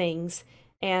all the things.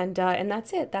 And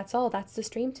that's it. That's all. That's the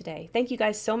stream today. Thank you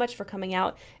guys so much for coming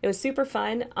out. It was super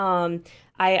fun.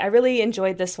 I really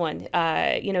enjoyed this one.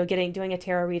 You know, doing a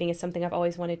tarot reading is something I've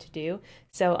always wanted to do.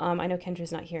 So I know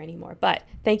Kendra's not here anymore, but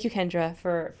thank you, Kendra,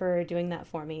 for doing that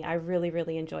for me. I really,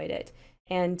 really enjoyed it.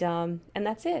 And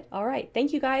that's it. All right.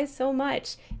 Thank you guys so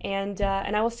much. And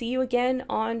I will see you again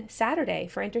on Saturday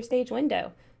for Interstage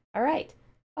Window. All right.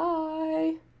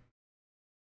 Bye.